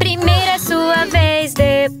 primeiro a sua vez,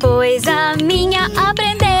 depois a minha.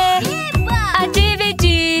 Aprender a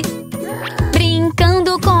dividir,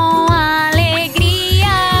 brincando com alegria.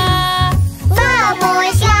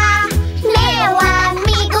 Vamos lá, meu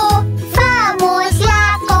amigo, vamos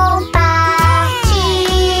lá compartilhar.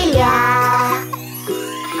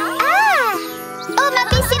 Uma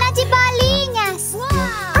piscina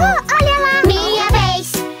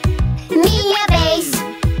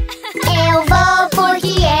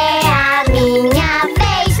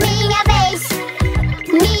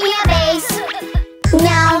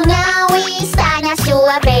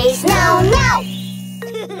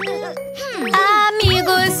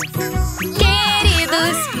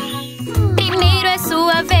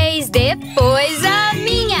vez, depois a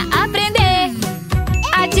minha. Aprender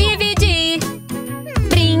a dividir,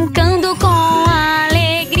 brincando com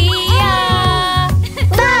alegria.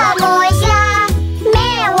 Vamos lá,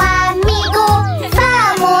 meu amigo,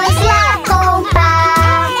 vamos lá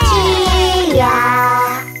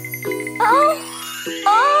compartilhar.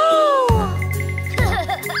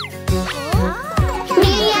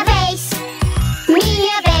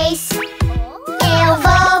 Minha vez, eu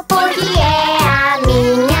vou porque é a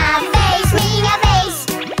minha vez.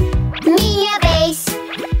 Minha vez,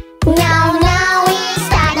 não, não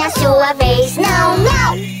está na sua vez, não,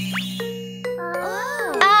 não.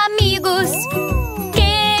 Amigos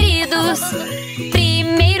queridos,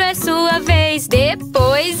 primeiro é sua vez,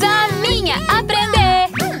 depois a minha. Aprender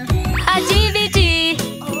a dividir,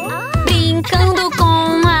 brincando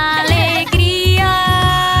com alegria.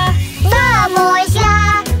 Vamos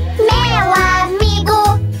lá, meu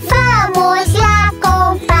amigo, vamos lá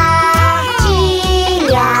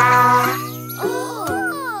compartilhar.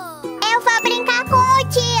 Eu vou brincar com o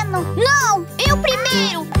Tino. Não, eu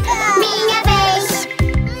primeiro.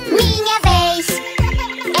 Minha vez,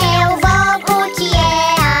 eu vou porque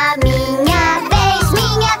é a minha vez.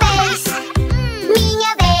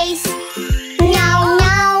 Minha vez, não,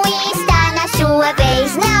 não está na sua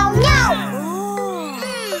vez, não, não.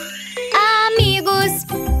 Amigos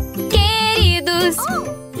queridos,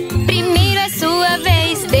 primeiro é sua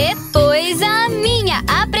vez, depois a minha.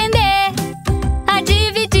 Aprender a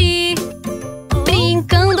dividir,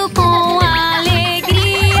 brincando com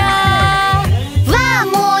alegria.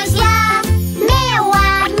 Vamos lá, meu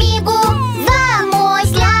amigo,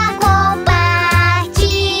 vamos lá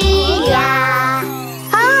compartilhar.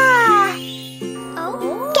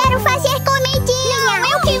 Quero fazer comidinha. Não,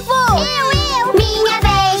 eu que vou. Eu.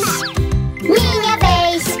 Minha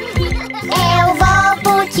vez, eu vou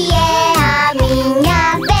porque é a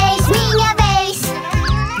minha vez.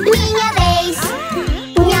 Minha vez,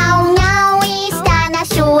 não, não está na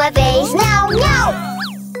sua vez, não, não.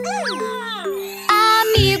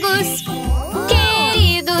 Amigos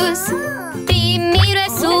queridos, primeiro é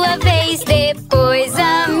sua vez, depois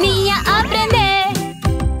a minha. Aprender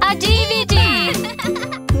a dividir,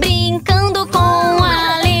 brincando com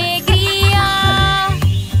alegria.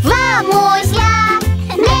 Vamos lá,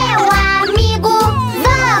 meu amigo,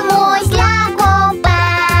 vamos lá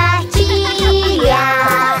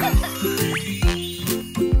compartilhar.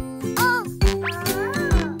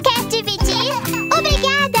 Quer dividir?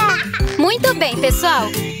 Obrigada! Muito bem, pessoal.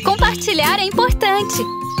 Compartilhar é importante.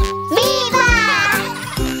 Viva